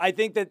 I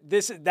think that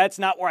that's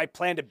not where I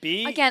plan to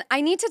be. Again,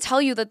 I need to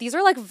tell you that these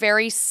are like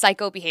very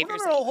psycho behaviors.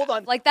 No, that you hold have.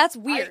 on. Like that's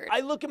weird.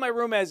 I look at my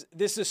room as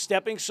this is a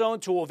stepping stone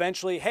to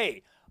eventually,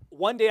 hey,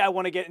 one day I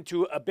want to get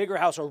into a bigger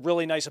house or a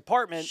really nice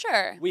apartment.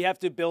 Sure. We have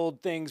to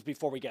build things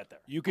before we get there.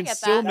 You can get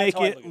still that. make That's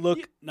how I it look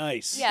look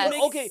nice. Yes.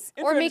 Okay,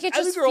 in Or make fairness, it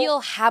as a just girl- feel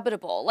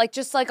habitable, like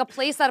just like a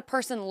place that a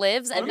person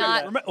lives and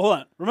not. Hold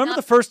on. Remember not-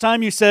 the first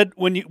time you said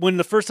when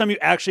the first time you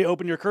actually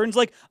opened your curtains,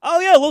 like, oh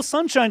yeah, a little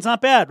sunshine's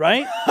not bad,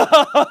 right?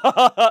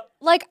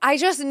 Like I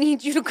just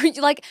need you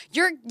to like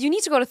you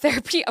need to go to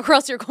therapy or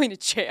else you're going to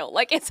jail.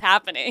 Like it's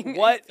happening.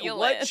 What I feel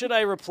what it. should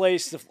I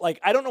replace?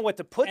 I don't know what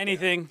to put. there.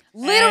 Anything.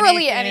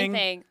 Literally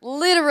anything.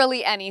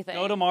 Literally anything.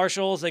 Go to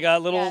Marshall's. They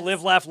got little Yes.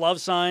 live, laugh,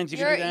 love signs. You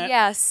can do that.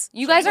 Yes.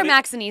 You guys are put it-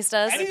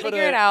 Maxinistas. put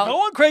Figure it a- out. Go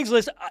on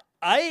Craigslist.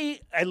 I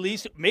at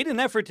least made an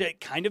effort to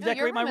kind of No, your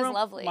decorate my room is room.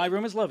 lovely. My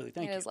room is lovely.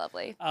 Thank It you. is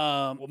lovely.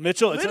 Well,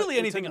 Mitchell, Literally it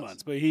anything took else.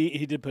 months, but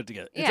he did put it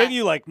together. It Yeah. took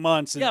you like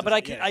months. Yeah,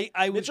 but yeah.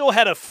 I was. Mitchell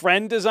had a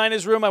friend design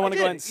his room. I want to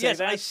go ahead and say Yes,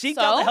 that. I seeked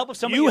So? out the help of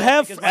somebody You else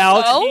have because my-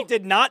 Alex. So? He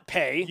did not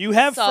pay. You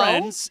have So?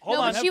 friends. No,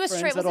 but have she was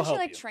friends wasn't that'll she help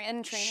like you.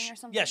 in training or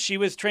something? Yes, she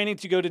was training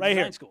to go to Right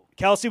design here. school.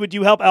 Kelsey, would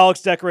you help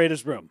Alex decorate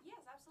his room?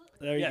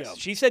 There you Yes, go.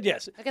 she said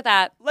yes. Look at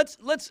that. Let's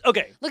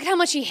okay. Look at how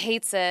much he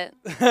hates it.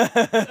 Look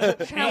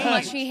at how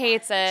much he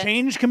hates it.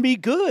 Change can be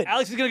good.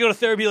 Alex is gonna go to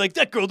therapy. Like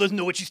that girl doesn't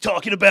know what she's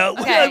talking about.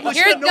 Okay, She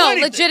here, doesn't know no,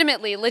 anything."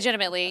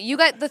 legitimately. You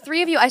got the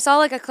three of you. I saw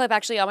like a clip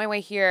actually on my way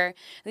here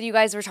that you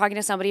guys were talking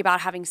to somebody about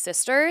having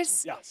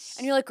sisters. Yes.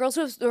 And you're like, girls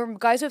who have, or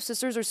guys who have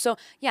sisters are so,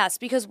 yes,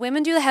 because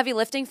women do the heavy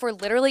lifting for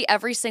literally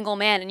every single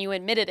man, and you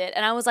admitted it.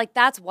 And I was like,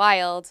 that's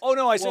wild. Oh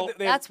no, I said that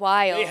that's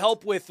wild. They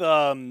help with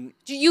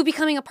You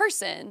becoming a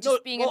person,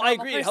 just being an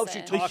normal agree. It helps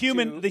you person. talk to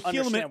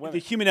understand women. the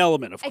human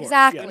element, of course.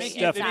 Exactly.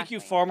 Yes, they make you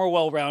far more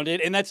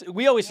well-rounded, and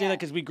we always say that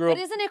because we grew up.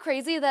 But isn't it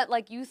crazy that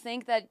like you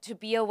think that to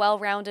be a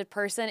well-rounded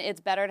person,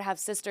 it's better to have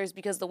sisters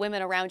because the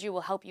women around you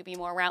will help you be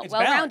more well-rounded?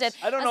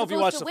 balanced. I don't know if you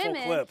watched the full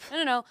clip.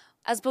 No.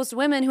 As opposed to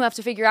women who have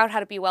to figure out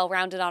how to be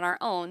well-rounded on our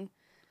own.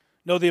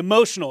 No, the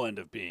emotional end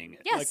of being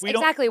it. Yes, like,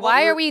 exactly.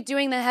 Why are we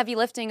doing the heavy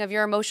lifting of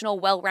your emotional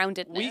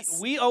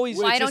well-roundedness? We always.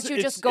 Why don't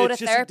you just go to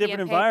therapy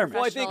and pay a Well, I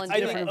professional think,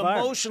 and do it?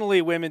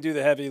 emotionally women do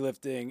the heavy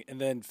lifting, and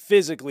then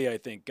physically, I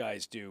think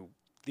guys do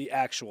the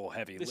actual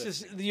heavy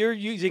lifting. You're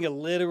using a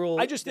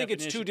literal. I just think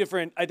it's two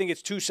different. I think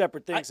it's two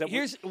separate things.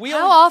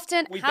 How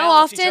often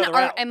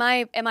out. am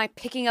I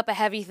picking up a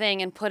heavy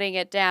thing and putting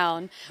it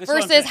down?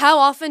 Versus how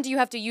often do you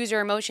have to use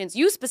your emotions?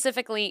 You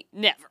specifically,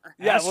 never.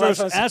 Yeah,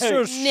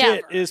 Astro's shit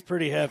Never. is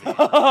pretty heavy.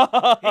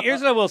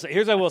 Here's what I will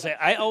say.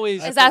 I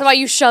always. Is that why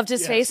you shoved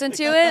his face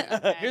into it?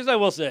 Okay. Here's what I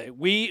will say.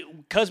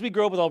 Because we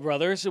grew up with all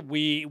brothers,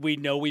 we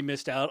know we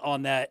missed out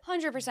on that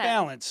 100%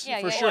 balance Yeah,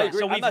 for yeah, sure. yeah.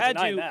 So I'm not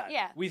denying that.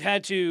 Yeah. We've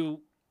had to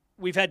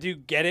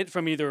get it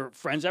from either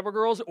friends that were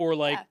girls or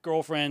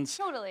girlfriends.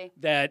 Totally.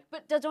 That.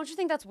 But don't you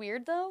think that's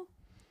weird though?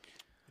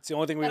 It's the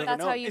only thing we've ever known.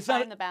 That's how you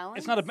find the balance.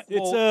 It's not a.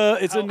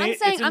 I'm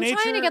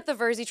trying to get the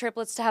Verzi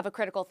triplets to have a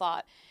critical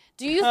thought.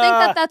 Do you think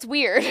that that's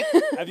weird?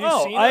 Have you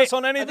seen us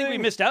on anything? I think we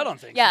missed out on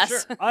things. Yes. For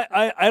sure.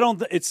 I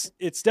don't. It's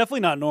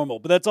definitely not normal,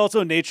 but that's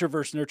also nature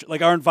versus nurture.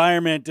 Like our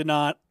environment did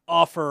not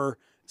offer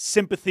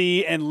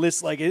sympathy and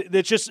list. Like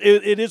it's just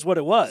it is what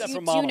it was. Do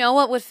you know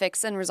what would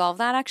fix and resolve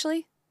that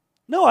actually?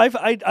 No, I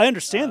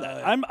understand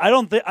that.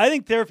 I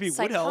think therapy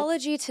would help.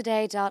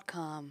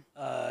 PsychologyToday.com.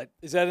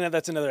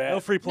 That's another ad? No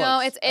free plugs. No,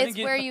 it's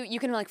where you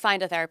can like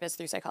find a therapist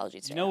through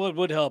Psychology Today. You know what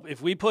would help?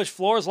 If we push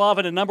Floor's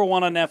Lava to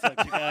 =1 on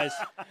Netflix, you guys.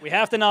 We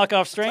have to knock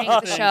off Stranger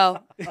Tank the Things. show.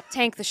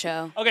 Tank the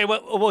show. Okay,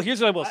 well, here's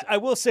what I will say. I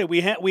will say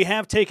we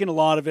have taken a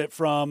lot of it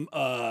from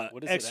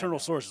external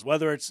sources,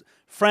 whether it's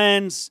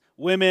friends,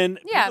 women,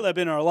 people that have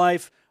been in our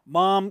life.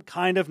 Mom,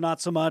 kind of,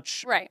 not so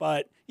much. Right.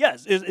 But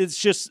yes, it's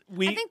just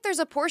I think there's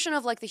a portion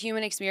of like the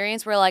human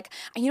experience where like,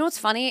 you know what's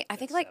funny? I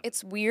think like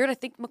it's weird. I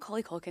think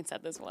Macaulay Culkin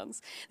said this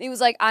once. He was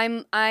like,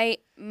 me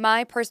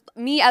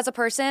as a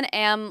person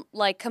am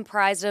like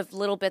comprised of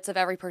little bits of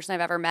every person I've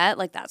ever met,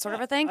 like that sort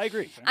of a thing. I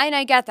agree. And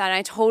I get that. And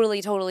I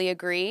totally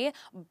agree.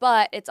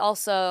 But it's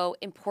also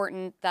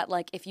important that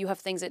like if you have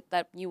things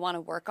that you want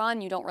to work on,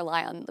 you don't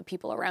rely on the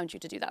people around you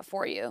to do that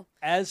for you.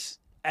 As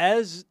Go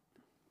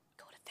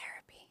to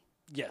therapy.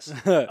 yes.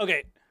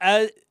 Okay.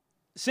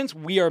 Since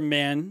we are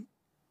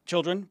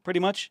children, pretty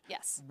much.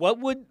 Yes.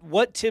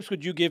 What tips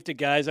would you give to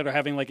guys that are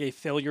having like a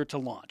failure to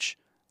launch?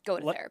 Go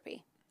to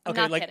therapy. I'm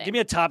Okay, not like kidding. give me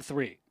a top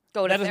 3.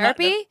 Go to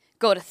therapy,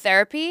 go to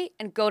therapy,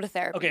 and go to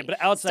therapy. Okay, but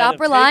outside Stop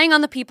of relying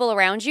on the people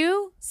around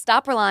you.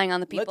 Stop relying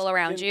on the people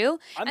around you,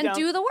 I'm and down.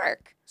 do the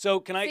work. So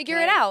can I Figure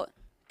it out.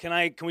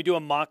 Can we do a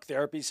mock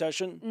therapy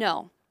session?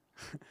 No.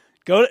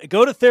 go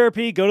to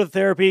therapy.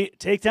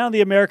 Take down the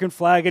American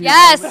flag in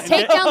Yes, your room.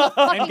 take down the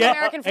fucking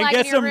American flag and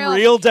get in your some room.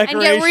 real And get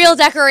decorations. real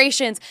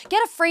decorations.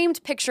 Get a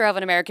framed picture of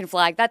an American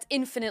flag. That's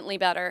infinitely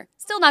better.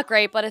 Still not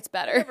great, but it's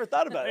better. Never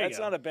thought about it. That's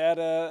not a bad.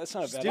 That's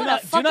not a bad. Do Put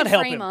not- a fucking do not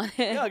help frame him. on it.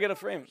 Yeah, I'll get a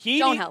frame.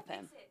 Don't help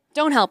him.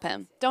 Don't help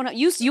him.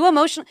 You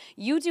emotional.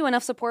 You do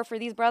enough support for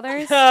these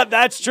brothers.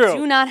 That's true.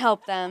 Do not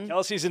help them.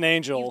 Kelsey's an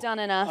angel. You've done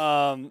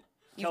enough.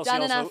 You've Kelsey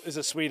done also enough. is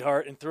a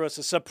sweetheart and threw us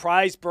a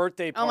surprise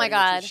birthday party. Oh my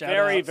God. Which was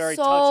very, very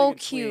touching So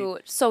and sweet.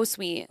 cute. So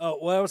sweet. Oh,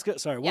 well,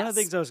 sorry. One of Yes.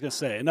 the things I was going to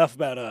say, enough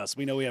about us.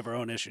 We know we have our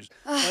own issues.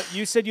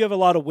 You said you have a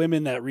lot of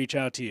women that reach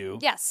out to you.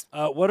 Yes.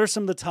 What are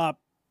some of the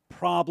top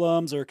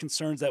problems or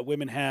concerns that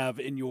women have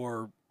in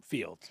your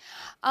field?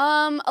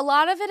 A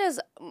lot of it is,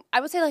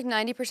 I would say like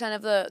 90%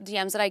 of the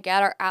DMs that I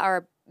get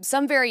are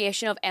some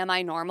variation of am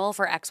I normal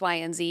for X, Y,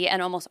 and Z,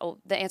 and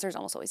the answer is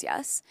almost always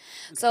yes.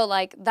 Okay. So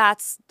like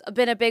that's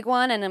been a big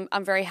one, and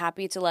I'm very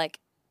happy to like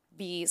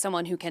be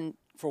someone who can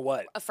For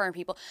what? affirm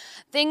people.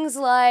 Things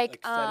like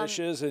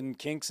fetishes and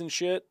kinks and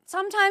shit?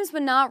 Sometimes,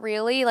 but not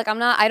really. Like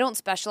I don't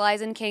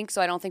specialize in kink,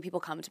 so I don't think people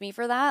come to me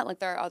for that. Like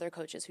there are other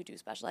coaches who do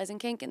specialize in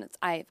kink, and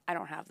I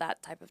don't have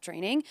that type of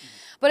training.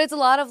 But it's a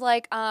lot of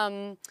like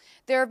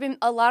there have been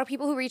a lot of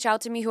people who reach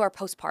out to me who are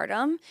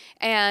postpartum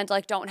and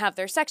like don't have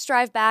their sex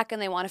drive back,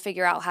 and they want to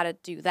figure out how to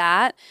do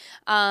that.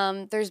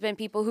 There's been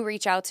people who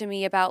reach out to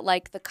me about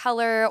like the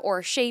color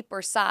or shape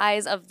or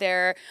size of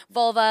their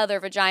vulva, their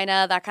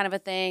vagina, that kind of a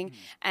thing,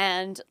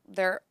 and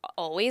they're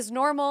always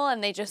normal,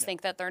 and they just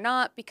think that they're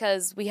not,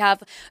 because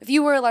if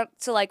you were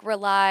to like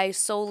rely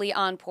solely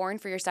on porn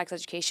for your sex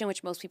education,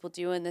 which most people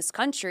do in this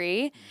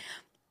country.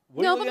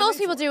 No, but most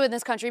people do in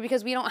this country,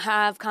 because we don't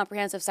have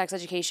comprehensive sex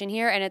education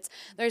here, and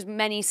there's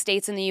many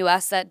states in the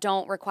U.S. that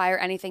don't require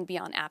anything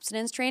beyond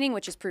abstinence training,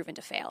 which is proven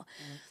to fail.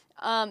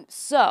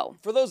 So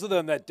for those of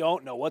them that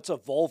don't know, what's a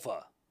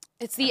vulva?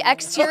 It's the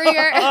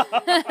exterior.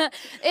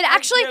 It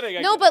actually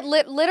but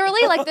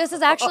literally, like this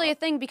is actually a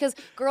thing because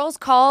girls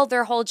call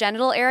their whole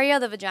genital area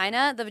the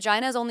vagina. The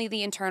vagina is only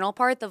the internal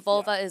part. The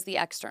vulva is the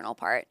external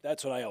part.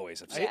 That's what I always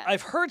have said.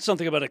 I've heard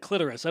something about a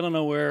clitoris. I don't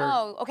know where.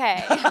 Oh,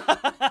 okay.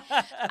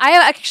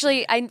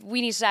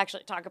 We need to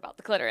actually talk about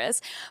the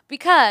clitoris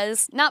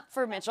because not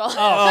for Mitchell.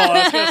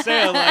 I was gonna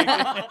say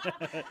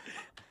like.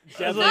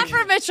 Not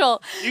for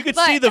Mitchell. You could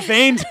see the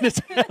veins in his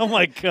head. Oh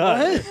my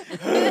god.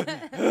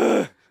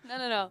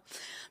 No.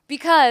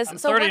 Because I'm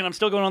 30 and I'm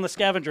still going on the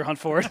scavenger hunt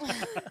for it.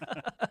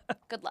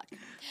 Good luck.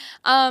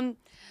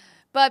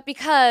 But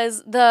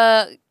because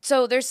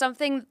there's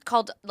something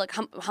called like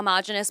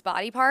homogeneous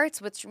body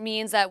parts, which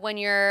means that when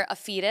you're a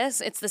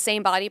fetus, it's the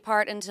same body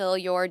part until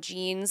your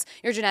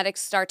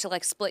genetics start to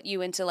like split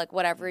you into like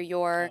whatever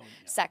your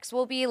sex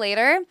will be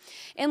later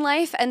in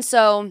life. And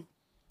so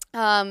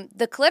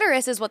the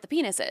clitoris is what the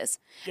penis is.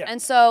 Yeah.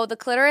 And so the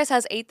clitoris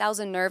has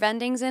 8,000 nerve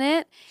endings in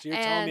it. So you're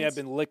telling me I've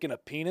been licking a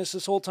penis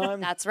this whole time?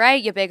 That's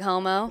right, you big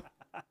homo.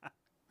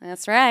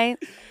 That's right.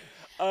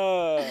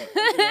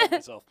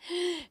 That's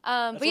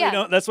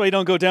why you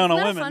don't go down on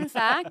Isn't that women. a fun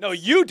fact? No,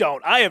 you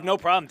don't. I have no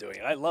problem doing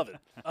it. I love it.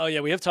 Oh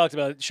yeah, we have talked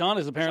about it. Sean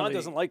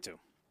doesn't like to.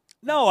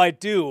 No, I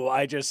do.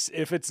 I just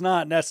if it's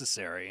not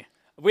necessary.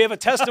 We have a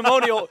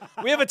testimonial.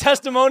 We have a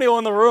testimonial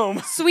in the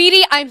room.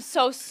 Sweetie, I'm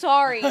so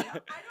sorry.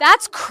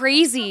 That's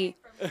crazy.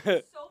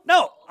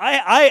 No,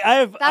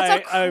 I've.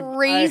 That's a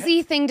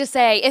crazy thing to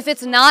say. If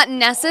it's not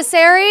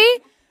necessary,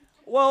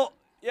 well,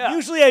 yeah.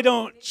 Usually I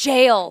don't.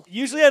 Jail.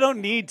 Usually I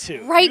don't need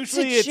to. Right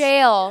usually to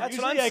jail. That's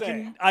what I'm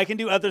saying. I can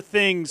do other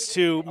things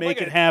to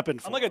make it happen.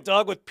 I'm like a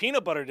dog with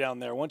peanut butter down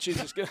there. Once you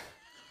just get.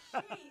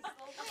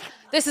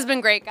 This has been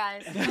great,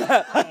 guys.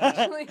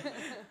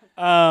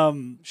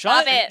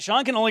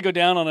 Sean can only go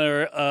down on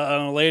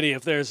a lady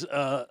if there's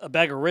a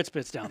bag of Ritz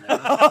Bits down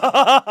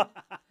there.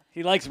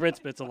 He likes Ritz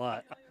Bits a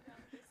lot.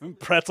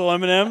 Pretzel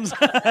M&Ms.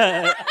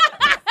 Please.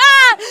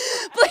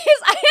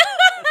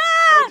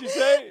 What'd you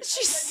say?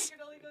 She's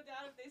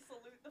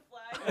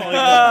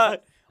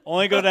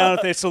Only go down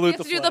if they salute you have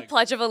the to do flag. the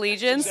Pledge of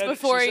Allegiance She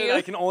before said you.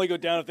 I can only go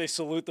down if they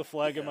salute the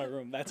flag in my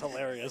room. That's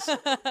hilarious. No,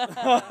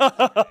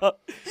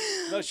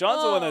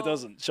 Sean's the one that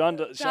doesn't.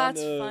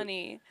 That's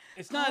funny.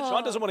 It's not.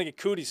 Sean doesn't want to get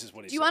cooties, is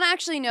what he said. Do you want to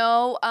actually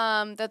know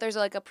that there's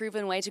like a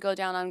proven way to go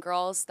down on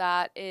girls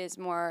that is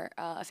more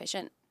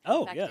efficient?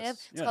 Oh, effective?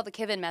 yes. It's called the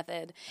Kivin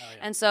method. Oh, yeah.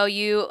 And so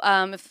you,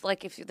 if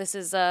this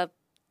is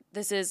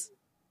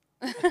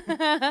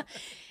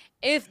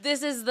if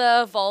this is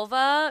the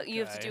vulva,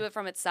 you have to do it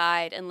from its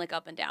side and lick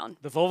up and down.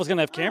 The vulva's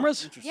gonna have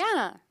cameras?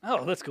 Yeah.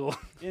 Oh, that's cool.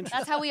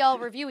 That's how we all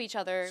review each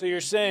other. So you're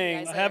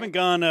saying I haven't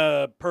gone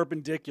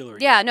perpendicular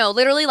yet. Yeah, no,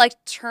 literally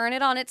like turn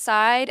it on its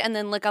side and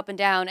then lick up and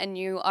down, and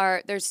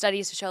there's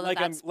studies to show that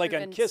that's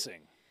I'm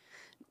kissing.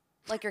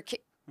 Like you're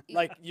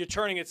like you're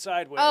turning it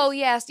sideways. Oh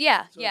yes,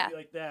 yeah, so yeah.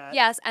 Like that.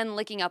 Yes, and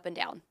licking up and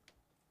down.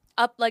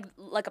 Up like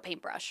a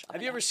paintbrush.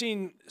 Have you ever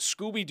seen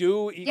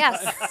Scooby-Doo?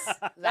 Yes.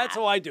 That's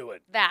how I do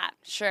it. That,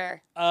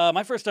 sure.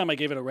 My first time I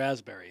gave it a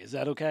raspberry. Is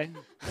that okay?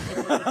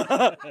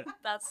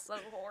 That's so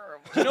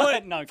horrible. You know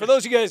what? No, for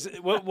those of you guys,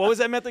 what was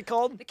that method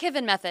called? The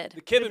Kivin method.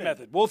 The Kivin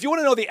method. Well, if you want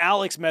to know the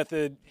Alex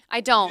method,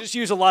 I don't. You just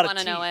use a lot of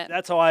teeth. Know it.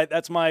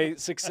 That's my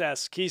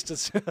success. Keys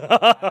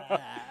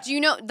to. Do you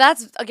know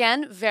that's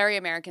again very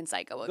American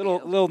Psycho of you.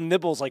 Little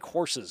nibbles like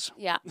horses.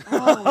 Yeah.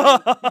 Oh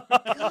my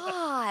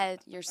God.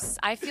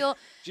 I feel.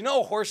 Do you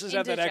know horses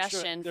have that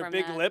extra their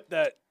big lip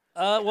that?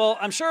 Well,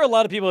 I'm sure a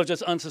lot of people have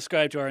just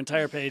unsubscribed to our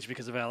entire page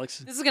because of Alex.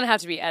 This is gonna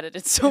have to be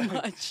edited so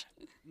much.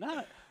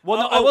 Not. Well,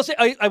 no,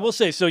 I will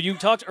say. So you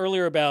talked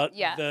earlier about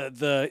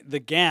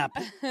the gap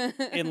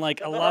in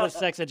like a lot of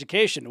sex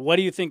education. What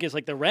do you think is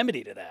like the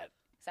remedy to that?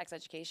 Sex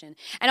education.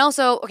 And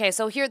also, okay,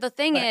 so here the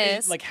thing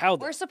is, like how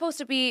we're supposed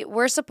to be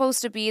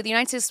the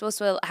United States is supposed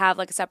to have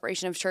like a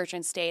separation of church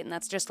and state, and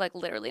that's just like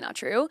literally not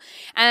true.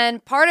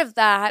 And part of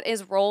that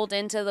is rolled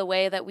into the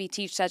way that we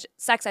teach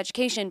sex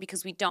education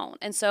because we don't.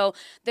 And so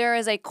there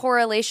is a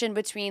correlation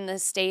between the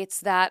states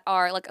that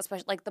are like,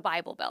 especially like the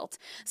Bible Belt,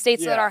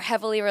 states that are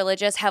heavily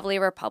religious, heavily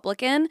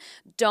Republican,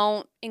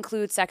 don't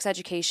include sex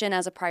education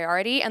as a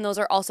priority, and those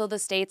are also the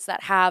states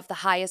that have the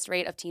highest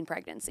rate of teen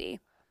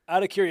pregnancy.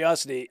 Out of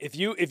curiosity, if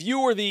you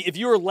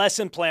were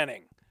lesson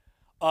planning,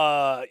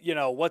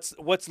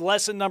 what's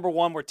lesson number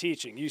one we're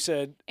teaching? You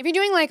said if you're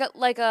doing like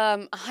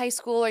a high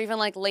school or even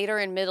like later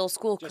in middle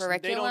school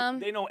curriculum,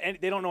 they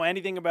don't know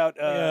anything about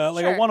a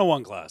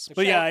 101 class.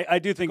 But yeah, I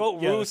do think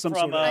some sort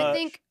of I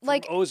think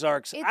like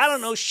Ozarks. I don't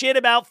know shit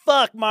about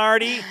fuck,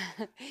 Marty.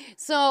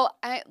 So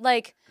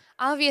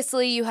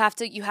obviously you have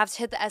to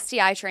hit the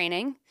STI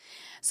training,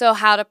 so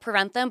how to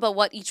prevent them, but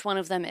what each one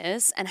of them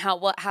is and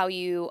how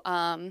you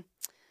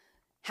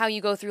how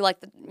you go through like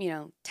the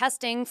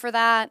testing for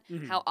that,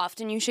 how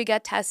often you should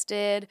get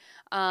tested,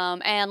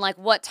 and like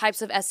what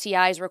types of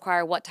STIs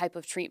require what type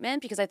of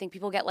treatment, because I think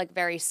people get like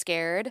very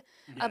scared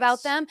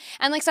about them,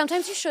 and like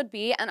sometimes you should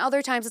be, and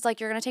other times it's like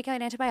you're gonna take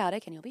an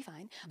antibiotic and you'll be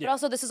fine. But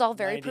also this is all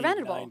very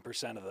preventable.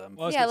 99% of them.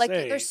 Yeah, like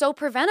they're so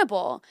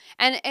preventable,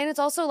 and it's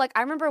also like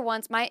I remember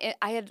once I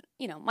had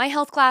my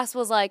health class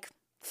was like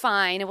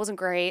fine. It wasn't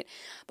great.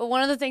 But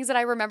one of the things that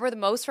I remember the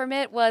most from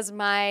it was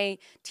my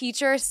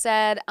teacher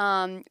said,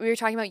 we were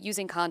talking about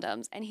using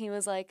condoms. And he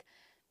was like,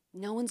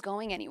 no one's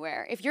going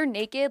anywhere. If you're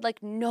naked,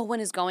 like no one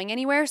is going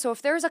anywhere. So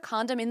if there's a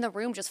condom in the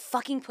room, just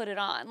fucking put it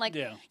on. Like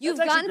you've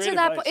gotten to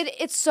that point.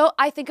 It's so,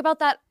 I think about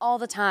that all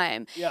the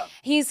time. Yeah.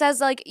 He says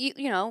like,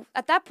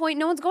 at that point,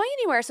 no one's going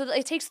anywhere. So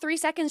it takes 3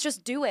 seconds,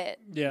 just do it.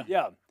 Yeah.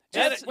 Yeah.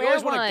 You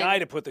always want a guy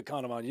to put the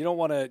condom on. You don't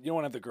want to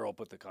have the girl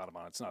put the condom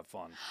on. It's not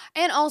fun.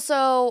 And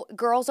also,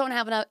 girls don't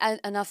have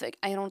enough,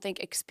 I don't think,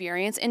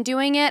 experience in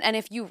doing it. And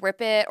if you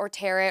rip it or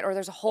tear it or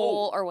there's a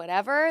hole or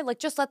whatever, like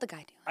just let the guy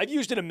do it. I've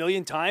used it a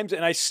million times,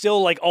 and I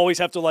still like always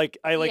have to look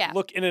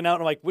in and out.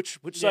 And I'm like, which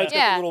side's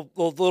got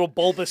the little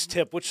bulbous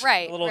tip? Which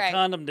little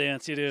condom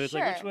dance you do? It's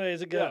like, which way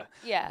does it go?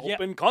 Yeah.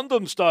 Open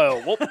condom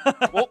style. Whoop,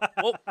 whoop,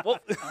 whoop,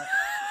 whoop.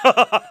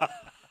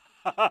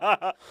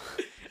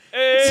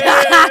 Hey,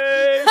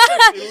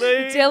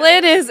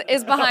 Dylan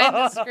is behind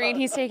the screen.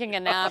 He's taking a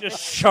nap.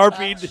 Just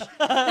sharpied.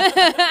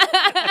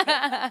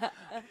 That's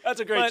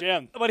a great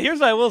jam. But here's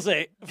what I will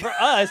say: for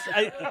us,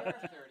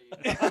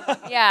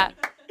 yeah.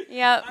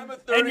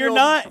 And you're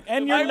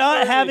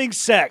not having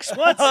sex.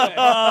 What's the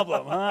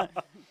problem, huh?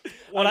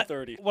 I'm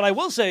 30. What I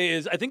will say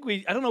is, I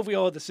don't know if we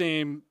all had the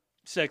same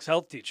sex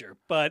health teacher,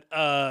 but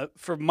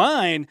for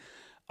mine.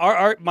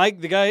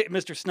 The guy,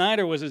 Mr.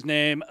 Snyder was his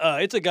name.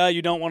 It's a guy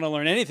you don't want to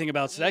learn anything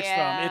about sex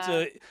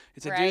from.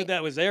 It's a dude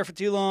that was there for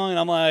too long, and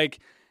I'm like,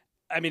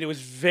 it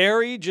was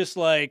very just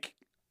like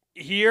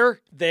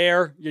here,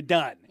 there, you're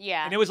done.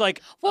 Yeah. And it was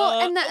like,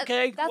 and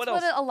okay, that's what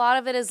else? a lot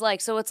of it is like.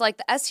 So it's like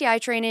the STI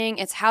training.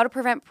 It's how to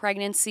prevent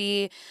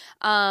pregnancy.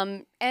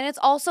 And it's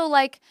also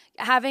like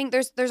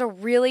there's a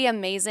really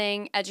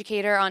amazing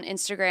educator on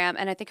Instagram,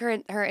 and I think her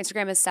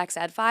Instagram is Sex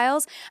Ed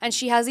Files, and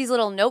she has these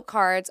little note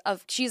cards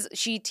of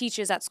she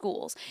teaches at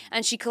schools,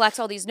 and she collects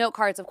all these note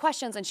cards of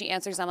questions and she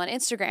answers them on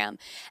Instagram.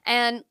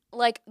 And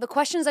like the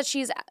questions that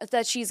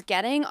she's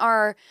getting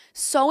are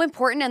so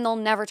important, and they'll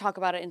never talk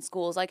about it in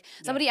schools. Like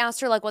somebody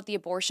asked her like what the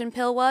abortion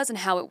pill was and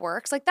how it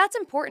works. Like that's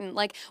important.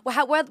 Like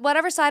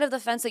whatever side of the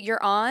fence that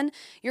you're on,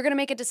 you're gonna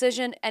make a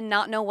decision and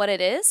not know what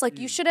it is. Like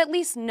you should at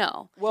least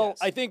know. Well,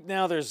 I think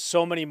now there's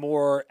so many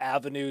more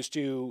avenues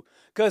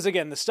because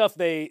again, the stuff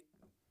if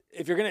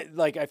you're going to,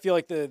 like, I feel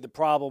like the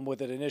problem with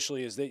it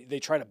initially is they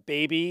try to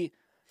baby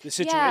the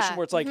situation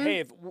where it's like,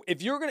 hey,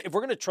 if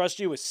we're going to trust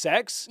you with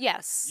sex,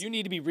 yes, you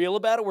need to be real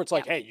about it, where it's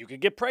like, hey, you can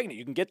get pregnant,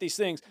 you can get these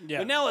things. Yeah.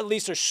 But now at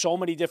least there's so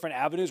many different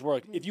avenues where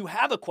like, if you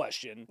have a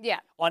question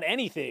on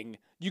anything,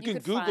 you can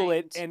Google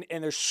it, and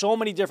there's so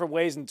many different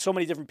ways and so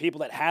many different people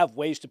that have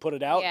ways to put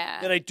it out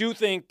that I do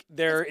think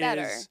there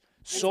is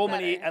so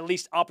many, at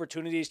least,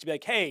 opportunities to be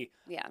like, hey,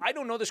 I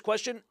don't know this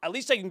question. At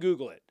least I can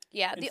Google it.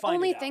 Yeah, the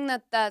only thing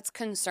that's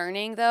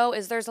concerning, though,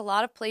 is there's a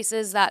lot of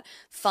places that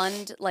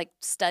fund, like,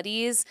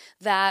 studies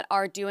that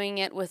are doing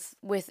it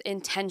with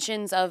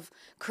intentions of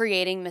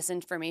creating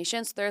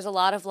misinformation. So there's a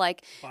lot of,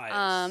 like,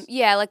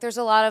 there's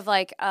a lot of,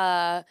 like,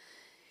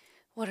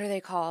 what are they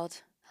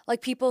called?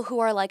 Like people who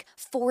are like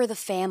for the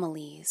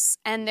families,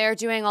 and they're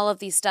doing all of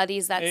these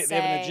studies that say they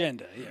have an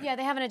agenda. Yeah,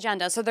 they have an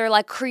agenda. So they're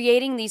like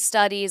creating these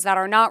studies that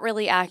are not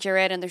really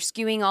accurate, and they're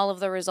skewing all of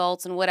the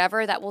results and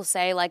whatever that will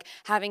say like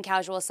having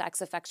casual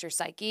sex affects your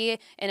psyche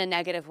in a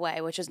negative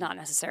way, which is not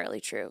necessarily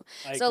true.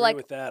 I agree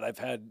with that.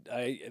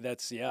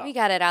 We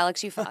got it,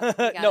 Alex. You fucked.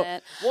 We got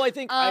it. Well,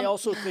 I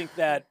also think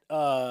that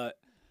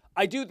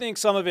I do think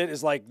some of it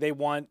is like they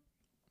want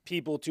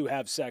people to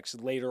have sex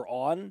later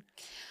on.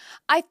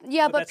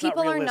 But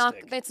people are not.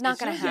 It's not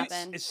going to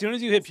happen. As soon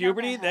as you hit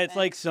puberty, that's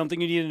like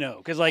something you need to know,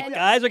 because like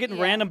guys are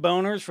getting random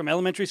boners from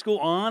elementary school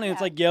on, and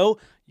it's like, yo,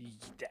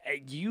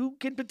 you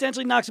could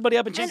potentially knock somebody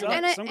up and change it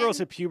up. Some girls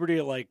hit puberty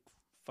at like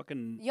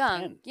fucking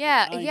young. 10,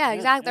 9,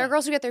 exactly. 10. There are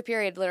girls who get their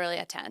period literally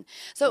at 10.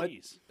 So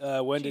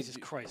when Jesus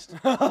Christ.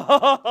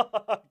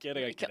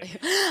 kidding.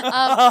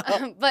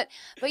 But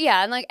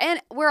yeah,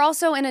 and we're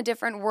also in a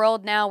different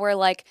world now where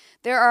like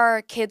there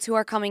are kids who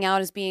are coming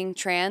out as being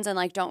trans and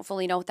like don't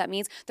fully know what that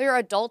means. There are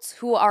adults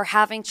who are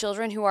having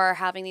children who are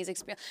having these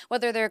experiences,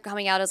 whether they're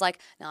coming out as like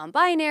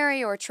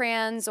non-binary or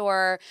trans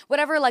or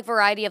whatever like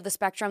variety of the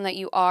spectrum that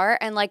you are,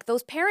 and like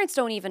those parents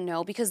don't even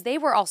know because they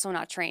were also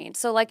not trained.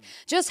 So like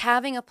just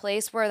having a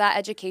place where that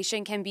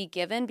education can be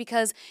given,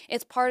 because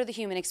it's part of the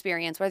human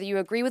experience, whether you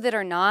agree with it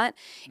or not,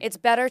 it's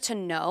better to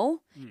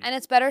know, and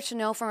it's better to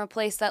know from a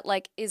place that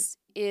like is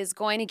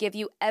going to give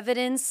you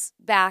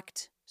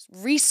evidence-backed,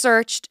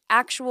 researched,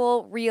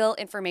 actual, real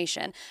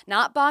information,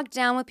 not bogged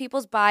down with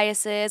people's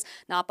biases,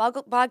 not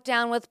bogged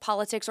down with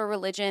politics or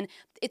religion.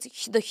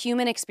 It's the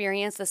human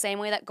experience, the same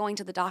way that going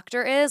to the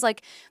doctor is.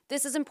 Like,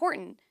 this is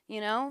important.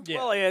 You know?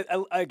 Yeah.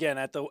 Well, again,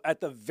 at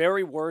the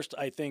very worst,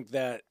 I think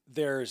that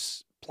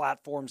there's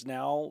platforms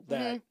now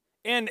that,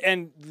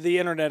 and the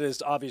internet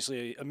is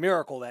obviously a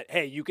miracle that,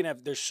 hey, you can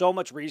have, there's so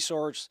much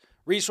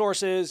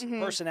resources,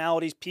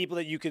 personalities, people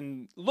that you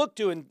can look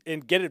to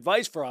and get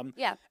advice from.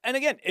 Yeah. And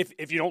again,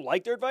 if you don't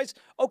like their advice,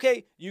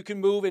 okay, you can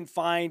move and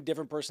find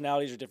different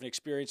personalities or different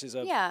experiences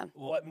of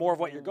more of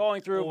what you're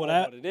going through, what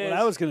it is. What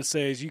I was going to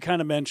say is you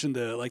kind of mentioned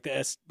the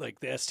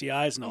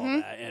STIs and all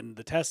that and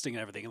the testing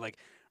and everything. Like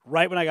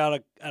right when I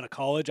got out of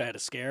college, I had a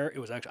scare. It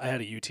was actually, I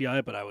had a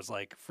UTI, but I was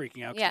like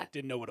freaking out because I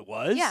didn't know what it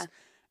was. Yeah.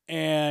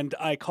 And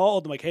I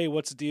called him like, hey,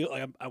 what's the deal?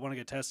 Like, I want to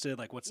get tested.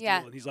 Like, what's the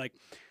deal? And he's like,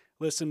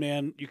 listen,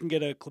 man, you can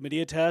get a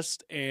chlamydia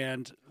test,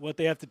 and what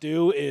they have to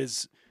do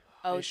is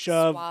they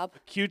shove a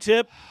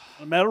Q-tip,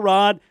 a metal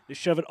rod, they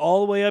shove it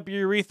all the way up your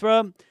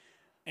urethra,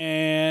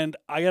 and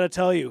I got to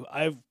tell you,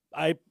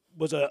 I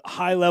was a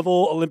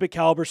high-level Olympic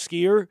caliber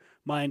skier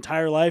my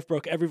entire life,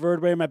 broke every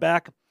vertebrae in my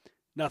back.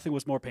 Nothing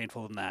was more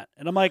painful than that.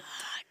 And I'm like,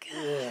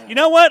 you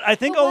know what? I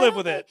think I'll live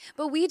with it.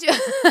 But we do.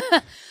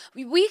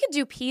 we could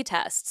do pee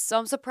tests. So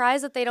I'm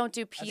surprised that they don't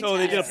do pee tests. So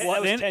they did a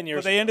blood. That was 10 years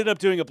ago. They ended up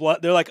doing a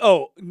blood. They're like,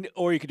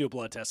 or you could do a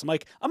blood test. I'm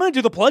like, I'm going to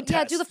do the blood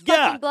test. Yeah, do the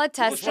fucking blood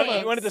test.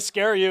 You wanted to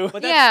scare you.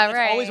 But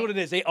that's always what it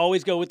is. They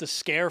always go with the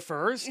scare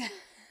first.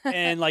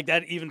 And like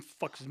that even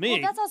fucks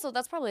me. Well,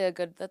 that's probably a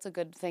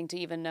good thing to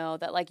even know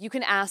that like you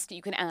can ask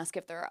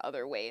if there are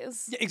other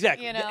ways. Yeah,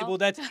 exactly. You know? Well,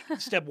 that's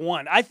step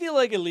one. I feel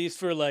like at least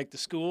for like the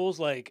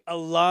schools, like a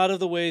lot of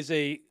the ways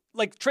they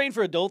like train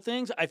for adult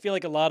things, I feel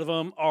like a lot of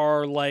them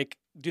are like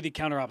do the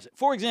counter opposite.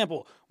 For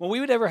example, when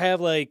we would ever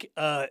have like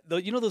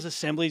those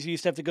assemblies you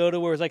used to have to go to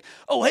where it's like,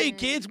 oh hey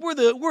kids, we're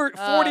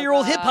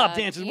 40-year-old hip hop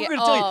dancers. We're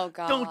gonna tell you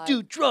don't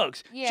do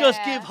drugs,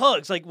 just give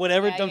hugs, like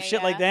whatever dumb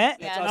shit like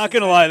that. Yeah, I'm not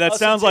gonna lie, that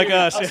sounds like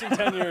us. Us in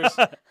 10 years.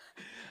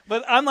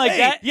 But I'm like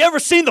that. You ever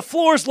seen the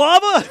floor's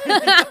lava?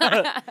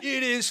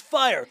 It is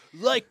fire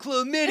like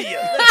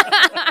chlamydia.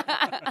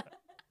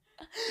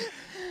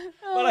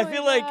 But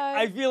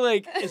I feel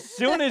like as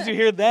soon as you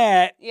hear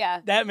that,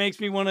 that makes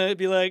me want to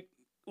be like,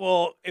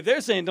 well, if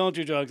they're saying don't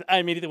do drugs, I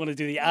immediately want to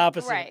do the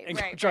opposite and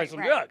go try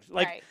some drugs.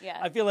 Like,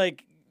 I feel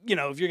like,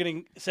 if you're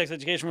getting sex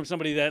education from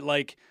somebody that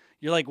like,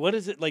 you're like, what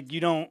is it? Like, you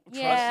don't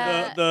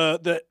trust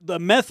the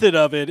method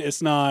of it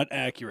is not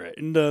accurate.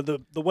 And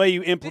the way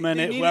you implement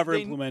whoever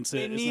implements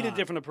it, they need a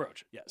different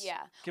approach. Yes. Yeah.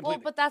 Completely.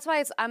 Well, but that's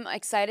why I'm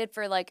excited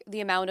for like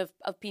the amount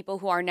of people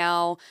who are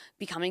now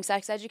becoming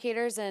sex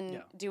educators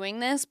and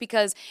doing this,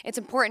 because it's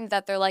important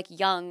that they're like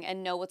young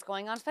and know what's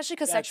going on, especially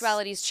because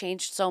sexuality's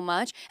changed so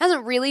much. It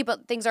hasn't really,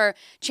 but things are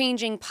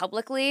changing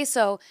publicly.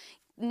 So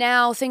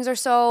now things are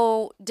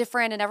so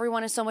different and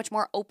everyone is so much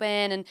more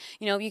open, and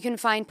you can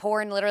find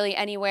porn literally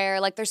anywhere.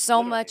 Like there's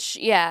so much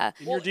in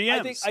your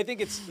DMs. I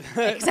think it's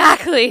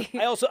exactly.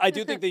 I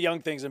do think the young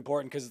thing's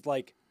important because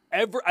like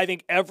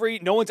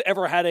no one's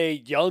ever had a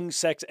young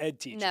sex ed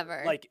teacher.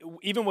 Never. Like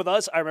even with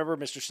us, I remember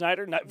Mr.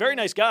 Snyder, very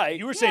nice guy.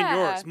 You were saying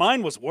yours.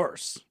 Mine was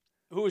worse.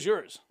 Who was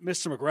yours?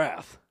 Mr.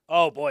 McGrath.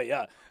 Oh boy,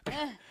 yeah.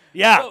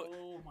 Yeah. So,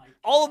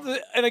 all of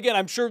and again,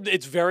 I'm sure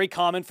it's very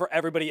common for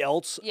everybody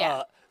else.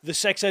 Yeah. The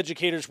sex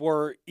educators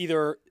were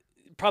either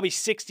probably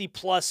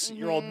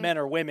 60-plus-year-old men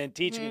or women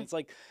teaching. It's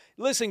like,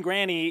 listen,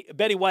 Granny,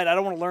 Betty White, I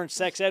don't want to learn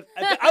sex ed.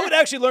 I would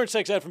actually learn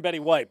sex ed from Betty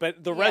White,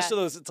 but the rest of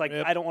those, it's like,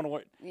 I don't want to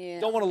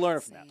learn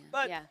it from that.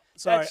 But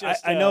sorry,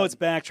 I know it's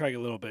backtracking a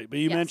little bit, but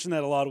you mentioned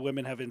that a lot of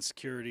women have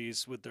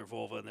insecurities with their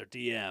vulva and their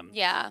DM.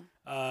 Yeah.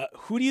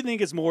 Who do you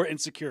think is more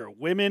insecure?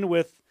 Women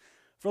with,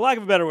 for lack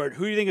of a better word,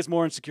 who do you think is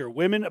more insecure?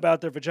 Women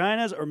about their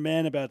vaginas or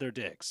men about their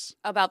dicks?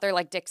 About their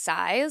like dick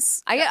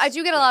size. I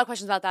do get a lot of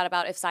questions about that,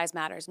 about if size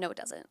matters. No, it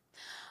doesn't.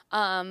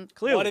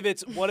 Clearly. What if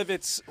it's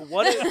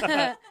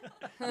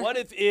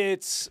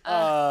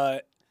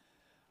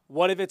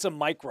a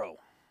micro?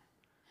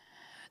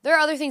 There are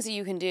other things that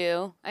you can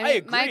do. I mean,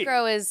 agree.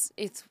 micro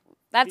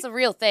that's a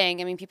real thing.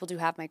 I mean, people do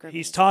have micro.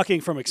 He's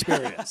talking from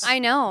experience. I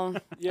know.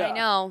 Yeah. I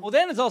know. Well,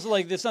 then it's also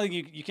like there's something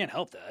you can't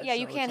help that. Yeah,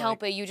 you can't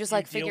help it. You just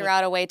like figure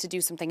out a way to do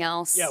something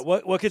else. Yeah.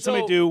 What could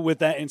somebody do with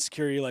that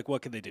insecurity? Like,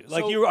 what could they do?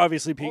 Like, you were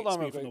obviously speaking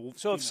from the.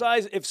 So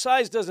if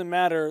size doesn't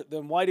matter,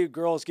 then why do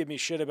girls give me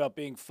shit about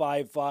being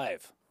 5'5"?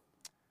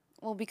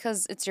 Well,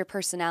 because it's your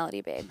personality,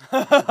 babe.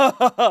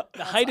 The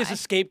height is a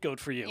scapegoat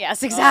for you.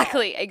 Yes,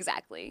 exactly.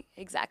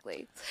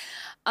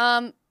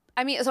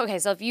 I mean, so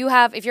if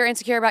you're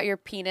insecure about your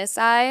penis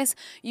size,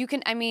 you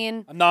can. I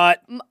mean, I'm not.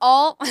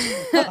 All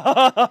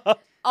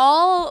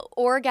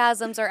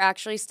orgasms are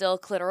actually still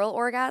clitoral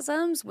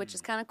orgasms, which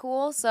is kind of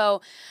cool.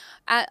 So,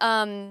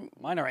 mine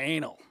are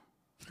anal.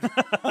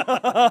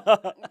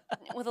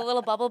 With a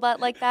little bubble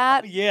butt like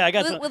that. Yeah, I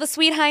got with a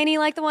sweet hiney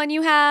like the one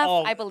you have.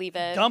 I believe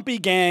it. Dumpy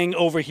gang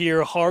over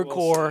here,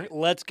 hardcore.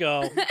 Let's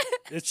go.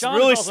 It's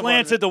really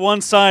slanted to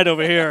one side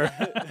over here.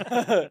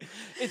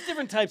 It's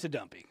different types of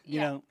dumpy. You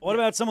know. What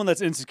about someone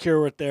that's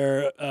insecure with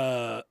their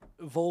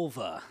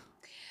vulva?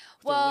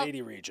 Well, the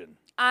lady region.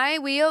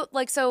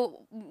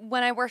 So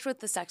when I worked with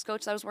the sex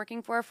coach that I was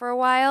working for a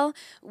while,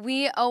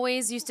 we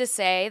always used to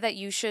say that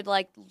you should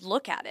like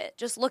look at it.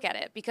 Just look at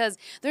it because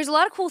there's a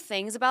lot of cool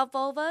things about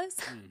vulvas.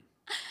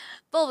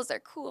 Vulvas are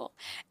cool.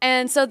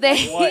 And so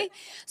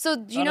so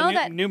do you know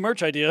that new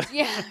merch idea?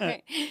 Yeah.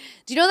 Right.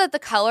 Do you know that the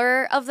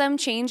color of them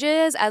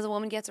changes as a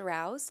woman gets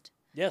aroused?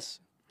 Yes.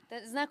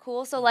 Isn't that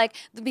cool? So like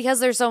because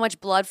there's so much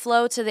blood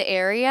flow to the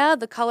area,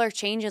 the color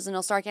changes and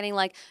it'll start getting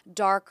like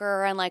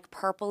darker and like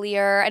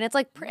purplier, and it's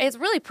like it's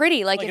really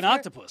pretty. Like an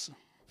octopus.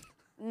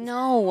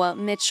 No,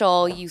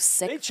 Mitchell, you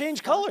sick. They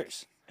change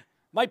colors.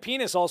 My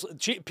penis also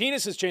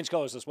penises change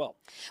colors as well.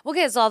 Well,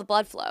 okay, it's all the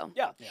blood flow.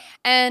 Yeah.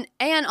 And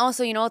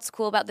also, you know what's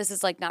cool about this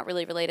is like not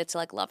really related to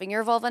like loving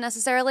your vulva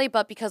necessarily,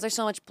 but because there's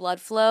so much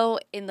blood flow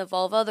in the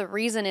vulva, the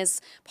reason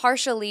is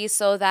partially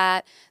so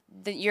that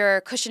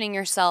you're cushioning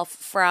yourself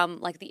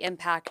from like the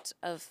impact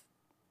of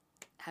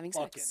having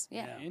sex.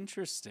 Yeah.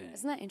 Interesting.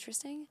 Isn't that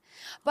interesting?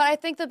 But I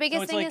think the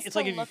biggest thing is it's to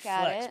like if look you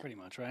at flex, it. Pretty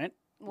much, right?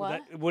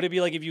 What? Would it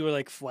be like if you were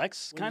like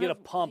flex? When you get a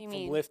pump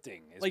from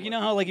lifting. Like, you know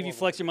how like if you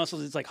flex your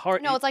muscles, it's like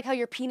hard. No, it's like how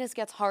your penis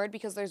gets hard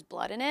because there's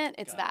blood in it.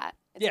 It's that.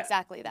 It's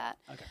exactly that.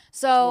 Okay.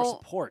 So more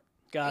support.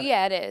 Got it.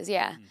 Yeah, it is.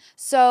 Yeah.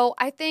 So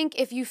I think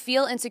if you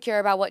feel insecure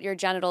about what your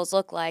genitals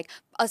look like,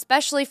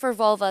 especially for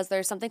vulvas,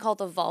 there's something called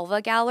the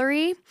Vulva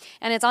Gallery,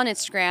 and it's on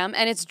Instagram,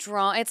 and it's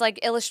drawn. It's like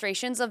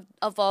illustrations of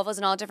vulvas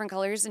in all different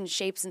colors and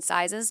shapes and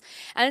sizes,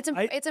 and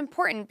it's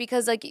important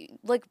because like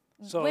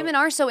women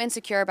are so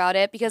insecure about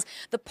it because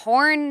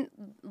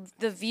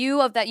the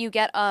view of that you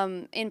get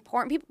in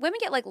porn, women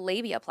get like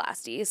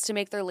labiaplasties to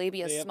make their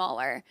labia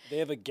smaller. They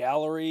have a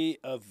gallery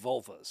of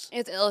vulvas.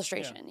 It's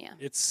illustration, yeah.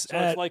 It's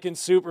like in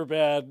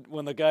Superbad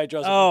when the guy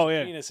draws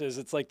penises.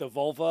 It's like the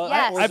vulva.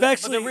 Yes.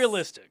 But they're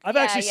realistic. I've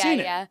actually seen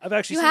it. I've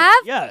actually seen have?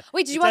 it. Yeah.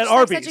 Wait, did you It's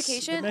watch at Sex Arby's,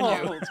 Education?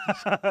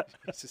 the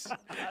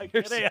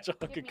You're such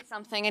a Give me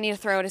something. I need to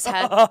throw at his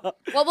head.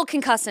 What will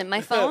concuss him?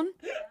 My phone?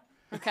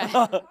 Okay.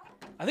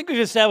 I think we've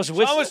established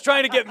which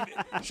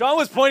Sean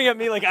was pointing at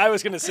me like I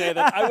was going to say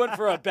that. I went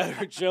for a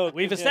better joke.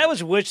 we've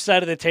established which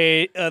side of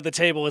the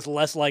table is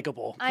less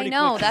likable. I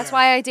know. That's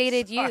why I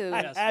dated you.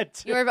 had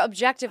to. You were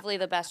objectively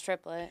the best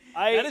triplet.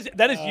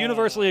 That is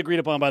universally agreed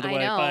upon, by the I way,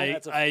 know.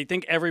 by I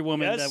think every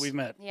woman that we've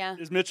met. Yeah.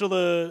 Is Mitchell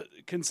the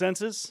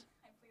consensus?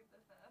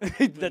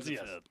 That's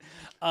yes.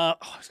 I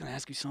was going to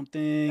ask you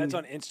something. That's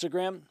on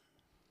Instagram.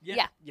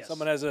 Yeah. Yes.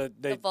 Someone has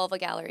The Vulva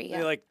Gallery, yeah.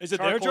 they like Is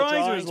it their charcoal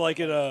drawings or is it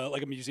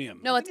like a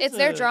museum? No, it's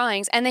their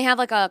drawings. And they have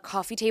like a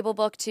coffee table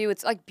book too.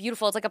 It's like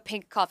beautiful. It's like a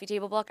pink coffee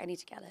table book. I need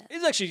to get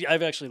it.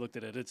 I've actually looked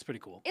at it. It's pretty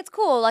cool. It's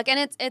cool. Like,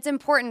 and it's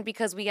important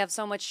because we have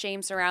so much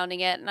shame surrounding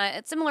it. And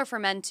it's similar for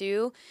men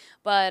too.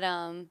 But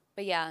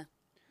yeah.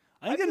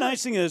 I think the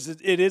nice thing is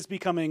it is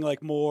becoming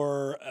like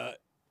more,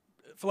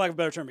 for lack of a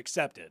better term,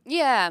 accepted.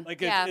 Yeah. Like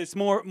yeah. it's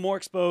more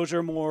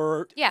exposure,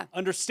 more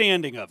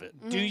understanding of it.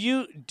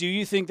 Mm-hmm. Do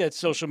you think that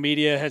social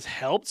media has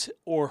helped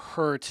or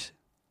hurt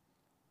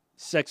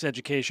sex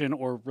education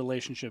or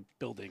relationship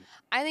building?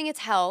 I think it's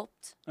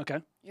helped.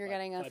 Okay. You're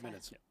getting a 5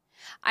 minutes.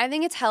 I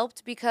think it's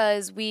helped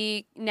because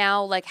we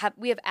now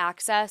we have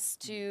access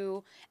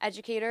to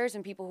educators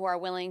and people who are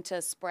willing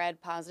to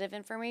spread positive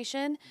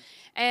information,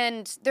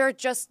 and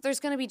there's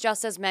going to be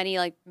just as many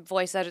like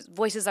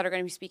voices that are going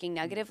to be speaking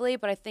negatively.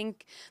 But I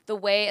think the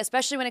way,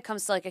 especially when it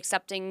comes to like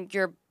accepting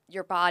your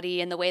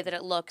body and the way that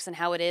it looks and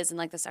how it is in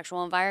like the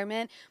sexual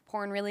environment,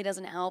 porn really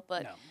doesn't help.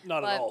 But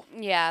not at all.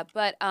 Yeah,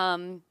 but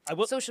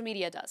social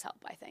media does help,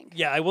 I think.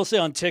 Yeah, I will say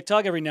on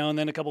TikTok every now and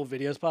then a couple of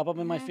videos pop up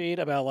in my feed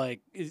about like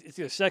it's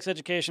either sex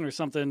education or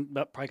something.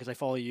 But probably because I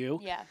follow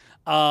you. Yeah.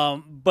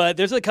 But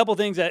there's a couple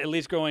things that at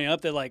least growing up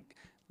that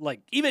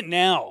like even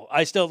now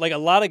I still like a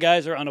lot of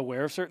guys are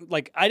unaware of certain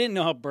like I didn't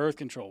know how birth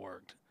control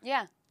worked.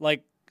 Yeah.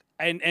 Like.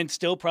 And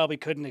still probably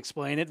couldn't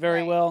explain it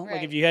very well.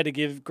 Like if you had to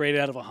give grade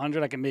out of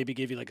 100, I can maybe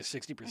give you like a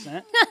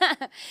 60%.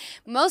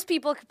 Most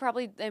people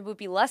it would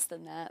be less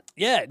than that.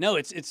 Yeah, no,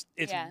 it's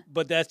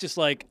but that's just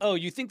like, oh,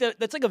 you think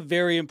that's like a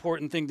very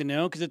important thing to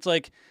know because it's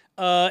like,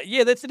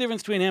 that's the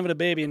difference between having a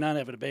baby and not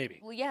having a baby.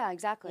 Well, yeah,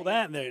 exactly.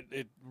 Well,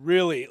 it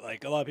really,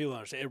 like a lot of people don't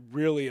understand, it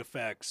really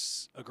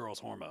affects a girl's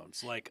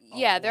hormones. Like,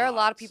 there are a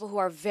lot of people who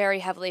are very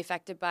heavily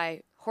affected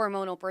by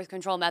hormonal birth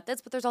control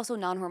methods, but there's also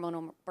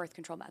non-hormonal birth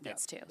control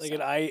methods too. Like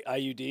an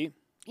IUD?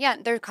 Yeah,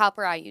 they're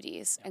copper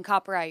IUDs, and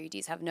copper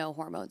IUDs have no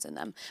hormones in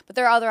them. But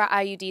there are other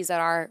IUDs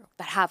that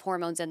have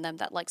hormones in them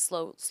that like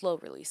slow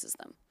releases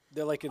them.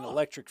 They're like an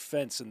electric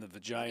fence in the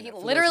vagina.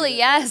 Literally,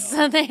 yes,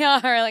 they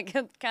are. Like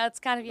it's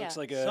kind of Looks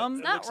like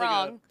not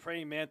wrong. Like a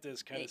praying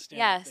mantis kind of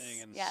standard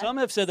thing. And some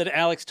have said that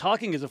Alex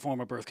talking is a form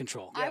of birth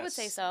control. I would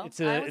say so. It's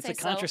a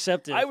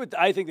contraceptive.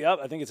 I think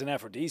it's an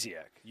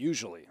aphrodisiac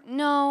usually.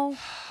 No.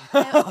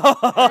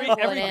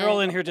 Every girl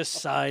in here just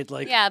sighed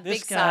like this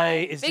big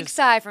guy sigh. is big just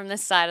sigh from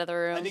this side of the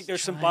room. I think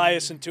there's some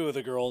bias in two of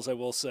the girls, I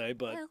will say,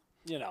 but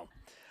you know.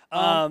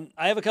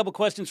 I have a couple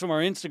questions from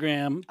our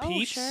Instagram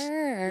peeps.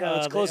 Sure. Yeah,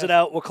 let's close it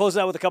out. We'll close it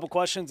out with a couple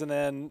questions and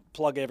then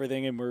plug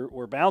everything, and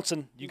we're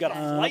bouncing. You got a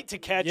flight to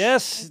catch.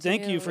 Yes,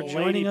 thank you for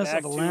joining us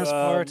on the last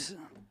part.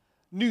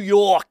 New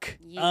York.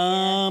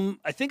 Yeah.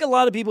 I think a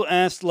lot of people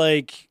asked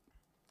like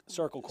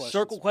Circle questions.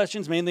 circle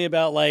questions mainly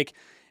about like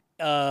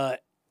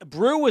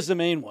Brew was the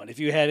main one. If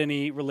you had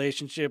any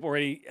relationship or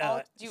any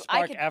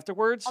spark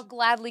afterwards. I'll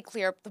gladly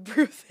clear up the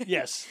Brew thing.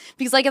 Yes.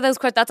 Because like those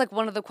questions, that's like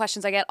one of the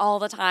questions I get all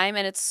the time,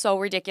 and it's so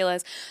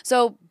ridiculous.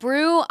 So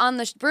Brew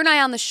and I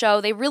on the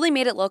show, they really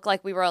made it look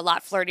like we were a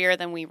lot flirtier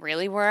than we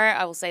really were.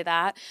 I will say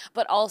that.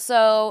 But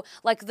also,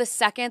 like the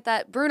second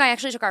that Brew and I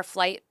actually took our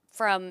flight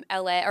from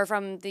LA or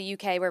from the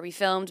UK where we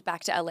filmed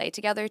back to LA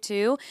together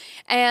too.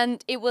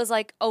 And it was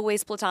like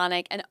always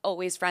platonic and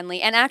always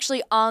friendly. And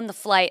actually on the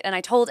flight, and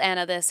I told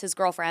Anna this, his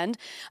girlfriend,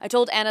 I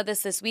told Anna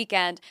this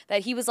weekend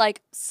that he was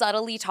like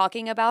subtly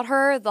talking about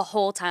her the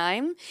whole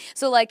time.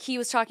 So like he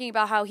was talking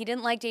about how he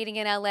didn't like dating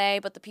in LA,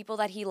 but the people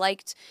that he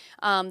liked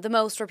the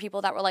most were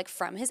people that were like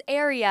from his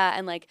area,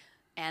 and like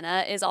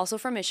Anna is also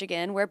from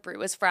Michigan, where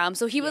Brew is from.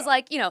 So he was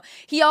like, him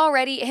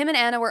and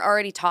Anna were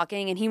already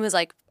talking, and he was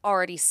like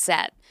already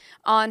set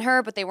on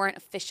her, but they weren't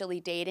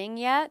officially dating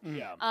yet.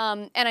 Yeah.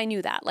 And I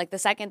knew that, like the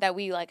second that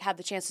we like had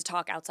the chance to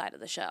talk outside of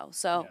the show.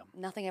 So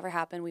nothing ever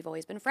happened. We've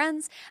always been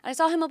friends. And I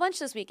saw him a bunch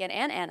this weekend,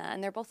 and Anna,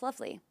 and they're both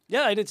lovely.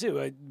 Yeah, I did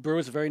too. Brew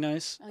was very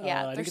nice. Oh,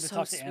 yeah, I didn't get to so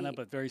talk to Anna, sweet.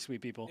 but very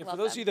sweet people. And for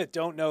those of you that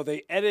don't know,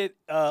 they edit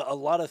a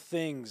lot of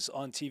things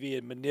on TV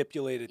and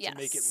manipulate it to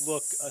make it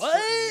look a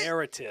certain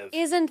narrative.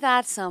 Isn't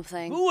that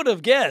something? Who would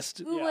have guessed?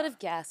 Who would have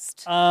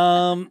guessed?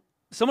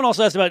 Someone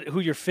also asked about who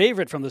your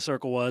favorite from the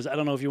circle was. I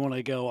don't know if you want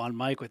to go on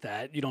mic with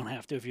that. You don't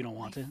have to if you don't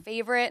want to.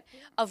 Favorite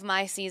of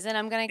my season,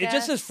 I'm going to guess. It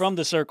just says from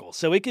the circle,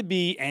 so it could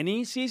be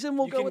any season.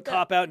 We'll You go can with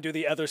cop that. out and do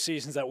the other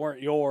seasons that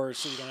weren't yours,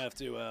 so you don't have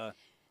to.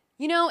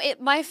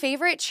 My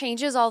favorite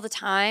changes all the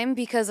time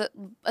because,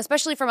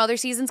 especially from other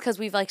seasons, because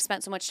we've like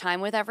spent so much time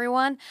with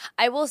everyone.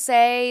 I will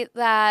say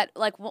that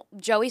like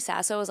Joey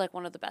Sasso is like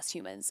one of the best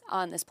humans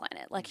on this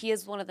planet. Like he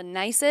is one of the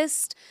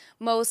nicest,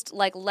 most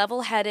like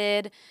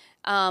level-headed,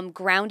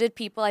 grounded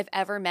people I've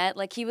ever met.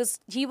 Like he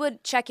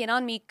would check in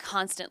on me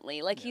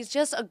constantly. Like he's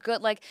just a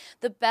good, like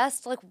the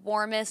best, like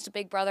warmest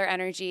big brother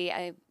energy.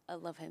 I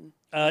love him.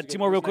 Two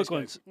more real quick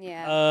ones.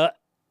 Yeah.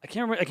 I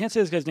can't remember. I can't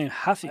say this guy's name.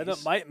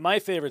 Hafiz. My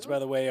favorites, by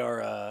the way,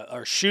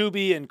 are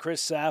Shuby and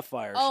Chris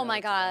Sapphire. Oh my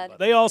God.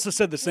 They also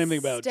said the same thing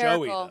about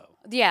Joey, though.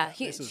 Yeah,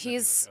 he's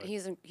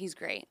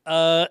great.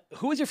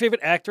 Who is your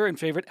favorite actor and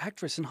favorite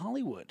actress in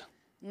Hollywood?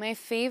 My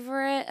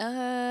favorite,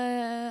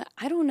 I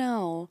don't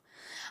know.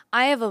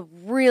 I have a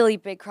really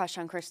big crush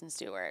on Kristen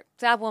Stewart.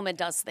 That woman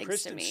does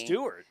things to me.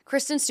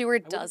 Kristen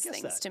Stewart does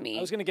things to me.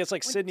 I was going to guess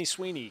like Sydney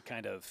Sweeney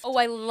kind of. Oh,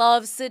 I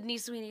love Sydney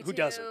Sweeney too. Who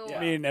doesn't? Yeah. I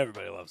mean,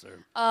 everybody loves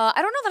her. I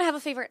don't know that I have a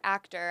favorite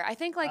actor. I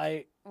think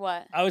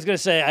what? I was going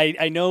to say,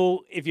 I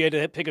know if you had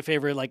to pick a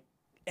favorite, like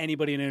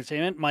anybody in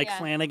entertainment, Mike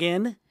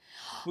Flanagan,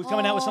 who's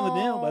coming out with something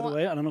new, by the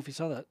way. I don't know if you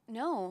saw that.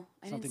 No,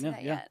 I didn't see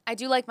that yeah. yet. I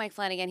do like Mike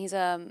Flanagan. He's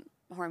a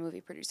horror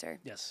movie producer.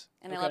 Yes.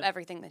 And I love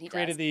everything that he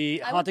Created does. the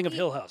Haunting of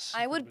Hill House.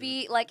 I would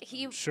be like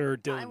Sure,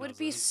 Dylan I would knows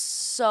be that.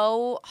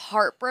 so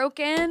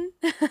heartbroken.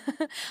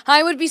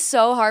 I would be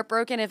so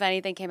heartbroken if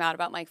anything came out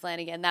about Mike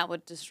Flanagan. That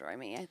would destroy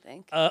me, I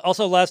think.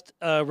 Also, last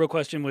real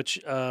question, which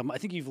I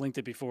think you've linked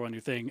it before on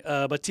your thing.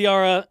 But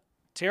Tara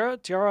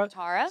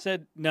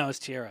said, no, it's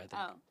Tiara, I think.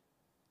 Oh.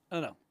 I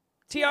don't know.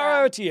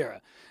 Tiara or Tiara?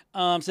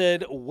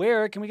 Said,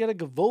 where can we get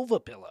a vulva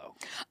pillow?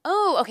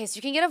 Oh, okay. So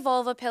you can get a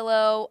vulva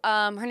pillow.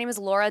 Her name is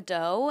Laura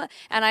Doe,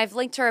 and I've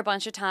linked her a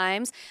bunch of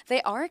times.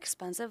 They are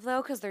expensive,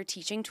 though, because they're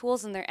teaching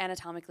tools and they're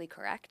anatomically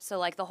correct. So,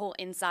 like, the whole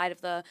inside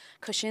of the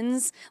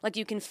cushions, like,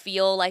 you can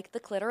feel, like, the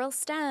clitoral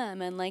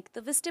stem and, like,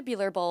 the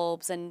vestibular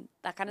bulbs and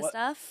that kind of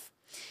stuff.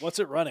 What's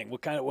it running?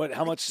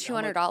 How much?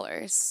 $200.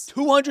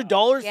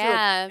 $200?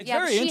 Yeah. It's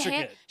very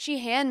intricate. She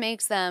hand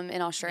makes them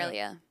in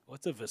Australia.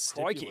 What's a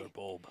vestibular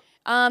bulb?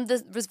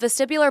 The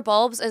vestibular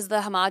bulbs is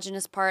the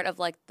homogeneous part of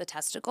like the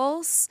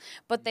testicles,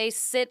 but they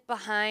sit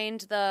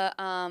behind the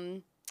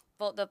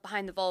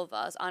behind the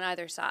vulvas on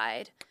either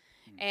side,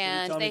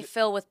 and they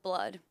fill with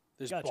blood.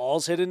 There's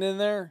balls hidden in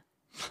there?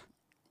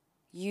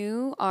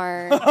 You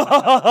are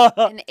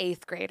an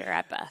 8th grader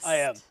at best. I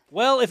am.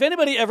 Well, if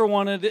anybody ever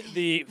wanted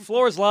the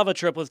Floors Lava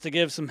triplets to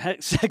give some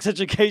sex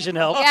education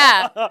help,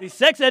 the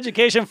sex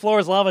education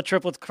Floors Lava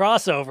triplets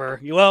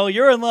crossover, well,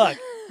 you're in luck.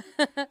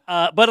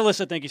 But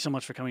Alyssa, thank you so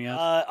much for coming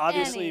out.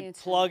 Obviously, Anytime.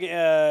 plug.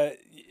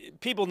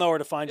 People know where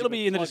to find you. It'll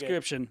be in the plug it.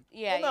 description.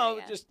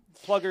 Just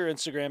plug her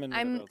Instagram and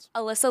I'm whatever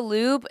else. Alyssa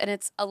Ljub, and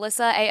it's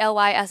Alyssa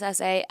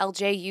ALYSSA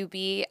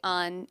LJUB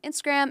on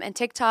Instagram and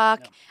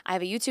TikTok. I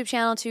have a YouTube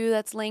channel too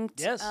that's linked.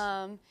 Yes.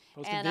 And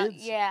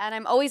and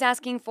I'm always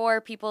asking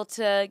for people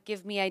to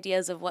give me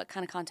ideas of what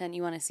kind of content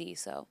you want to see.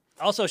 So.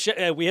 Also,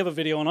 we have a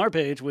video on our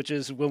page, which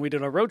is when we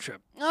did our road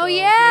trip. Oh,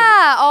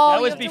 yeah. Oh,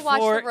 that was you have to watch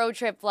before- the road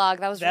trip vlog.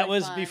 That was really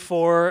fun.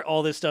 before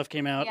all this stuff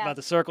came out about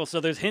the circle. So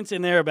there's hints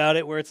in there about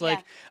it where it's like,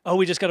 oh,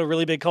 we just got a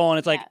really big call. And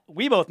it's like,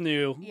 we both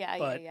knew.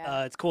 But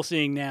it's cool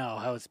seeing now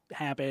how it's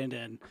happened.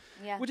 And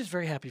we're just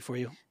very happy for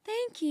you.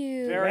 Thank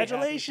you.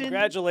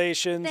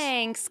 Congratulations.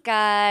 Thanks,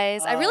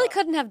 guys. I really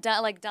couldn't have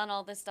done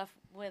all this stuff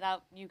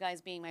without you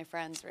guys being my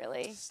friends,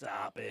 really.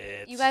 Stop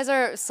it. You guys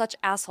are such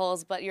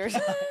assholes, but you're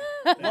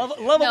Lovable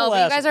no,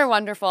 but you guys assholes. are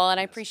wonderful, and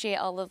I appreciate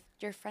all of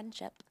your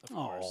friendship.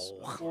 Oh.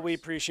 Well, we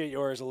appreciate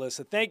yours,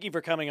 Alyssa. Thank you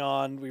for coming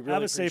on. We really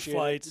Have a safe appreciate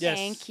flight. it. Yes.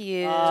 Thank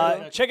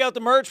you. Check out the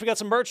merch. We got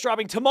some merch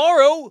dropping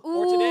tomorrow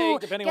or Ooh, today,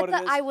 depending get on what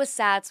it the is. I Was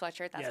Sad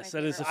sweatshirt. That's Yes, my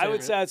that is favorite a I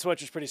would favorite. say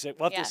sweatshirt is pretty sick.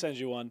 We'll have Yeah. to send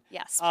you one.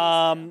 Yes.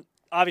 Please do.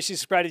 Obviously,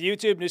 subscribe to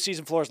YouTube. New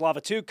season, Floor is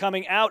Lava 2,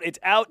 coming out. It's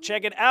out.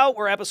 Check it out.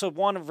 We're episode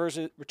 1 of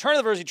Return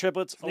of the Verzi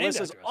Triplets. named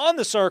Alyssa's after us. on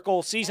the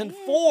circle. Season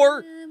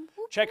 4.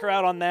 Check her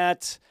out on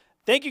that.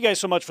 Thank you guys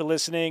so much for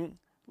listening.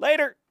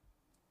 Later.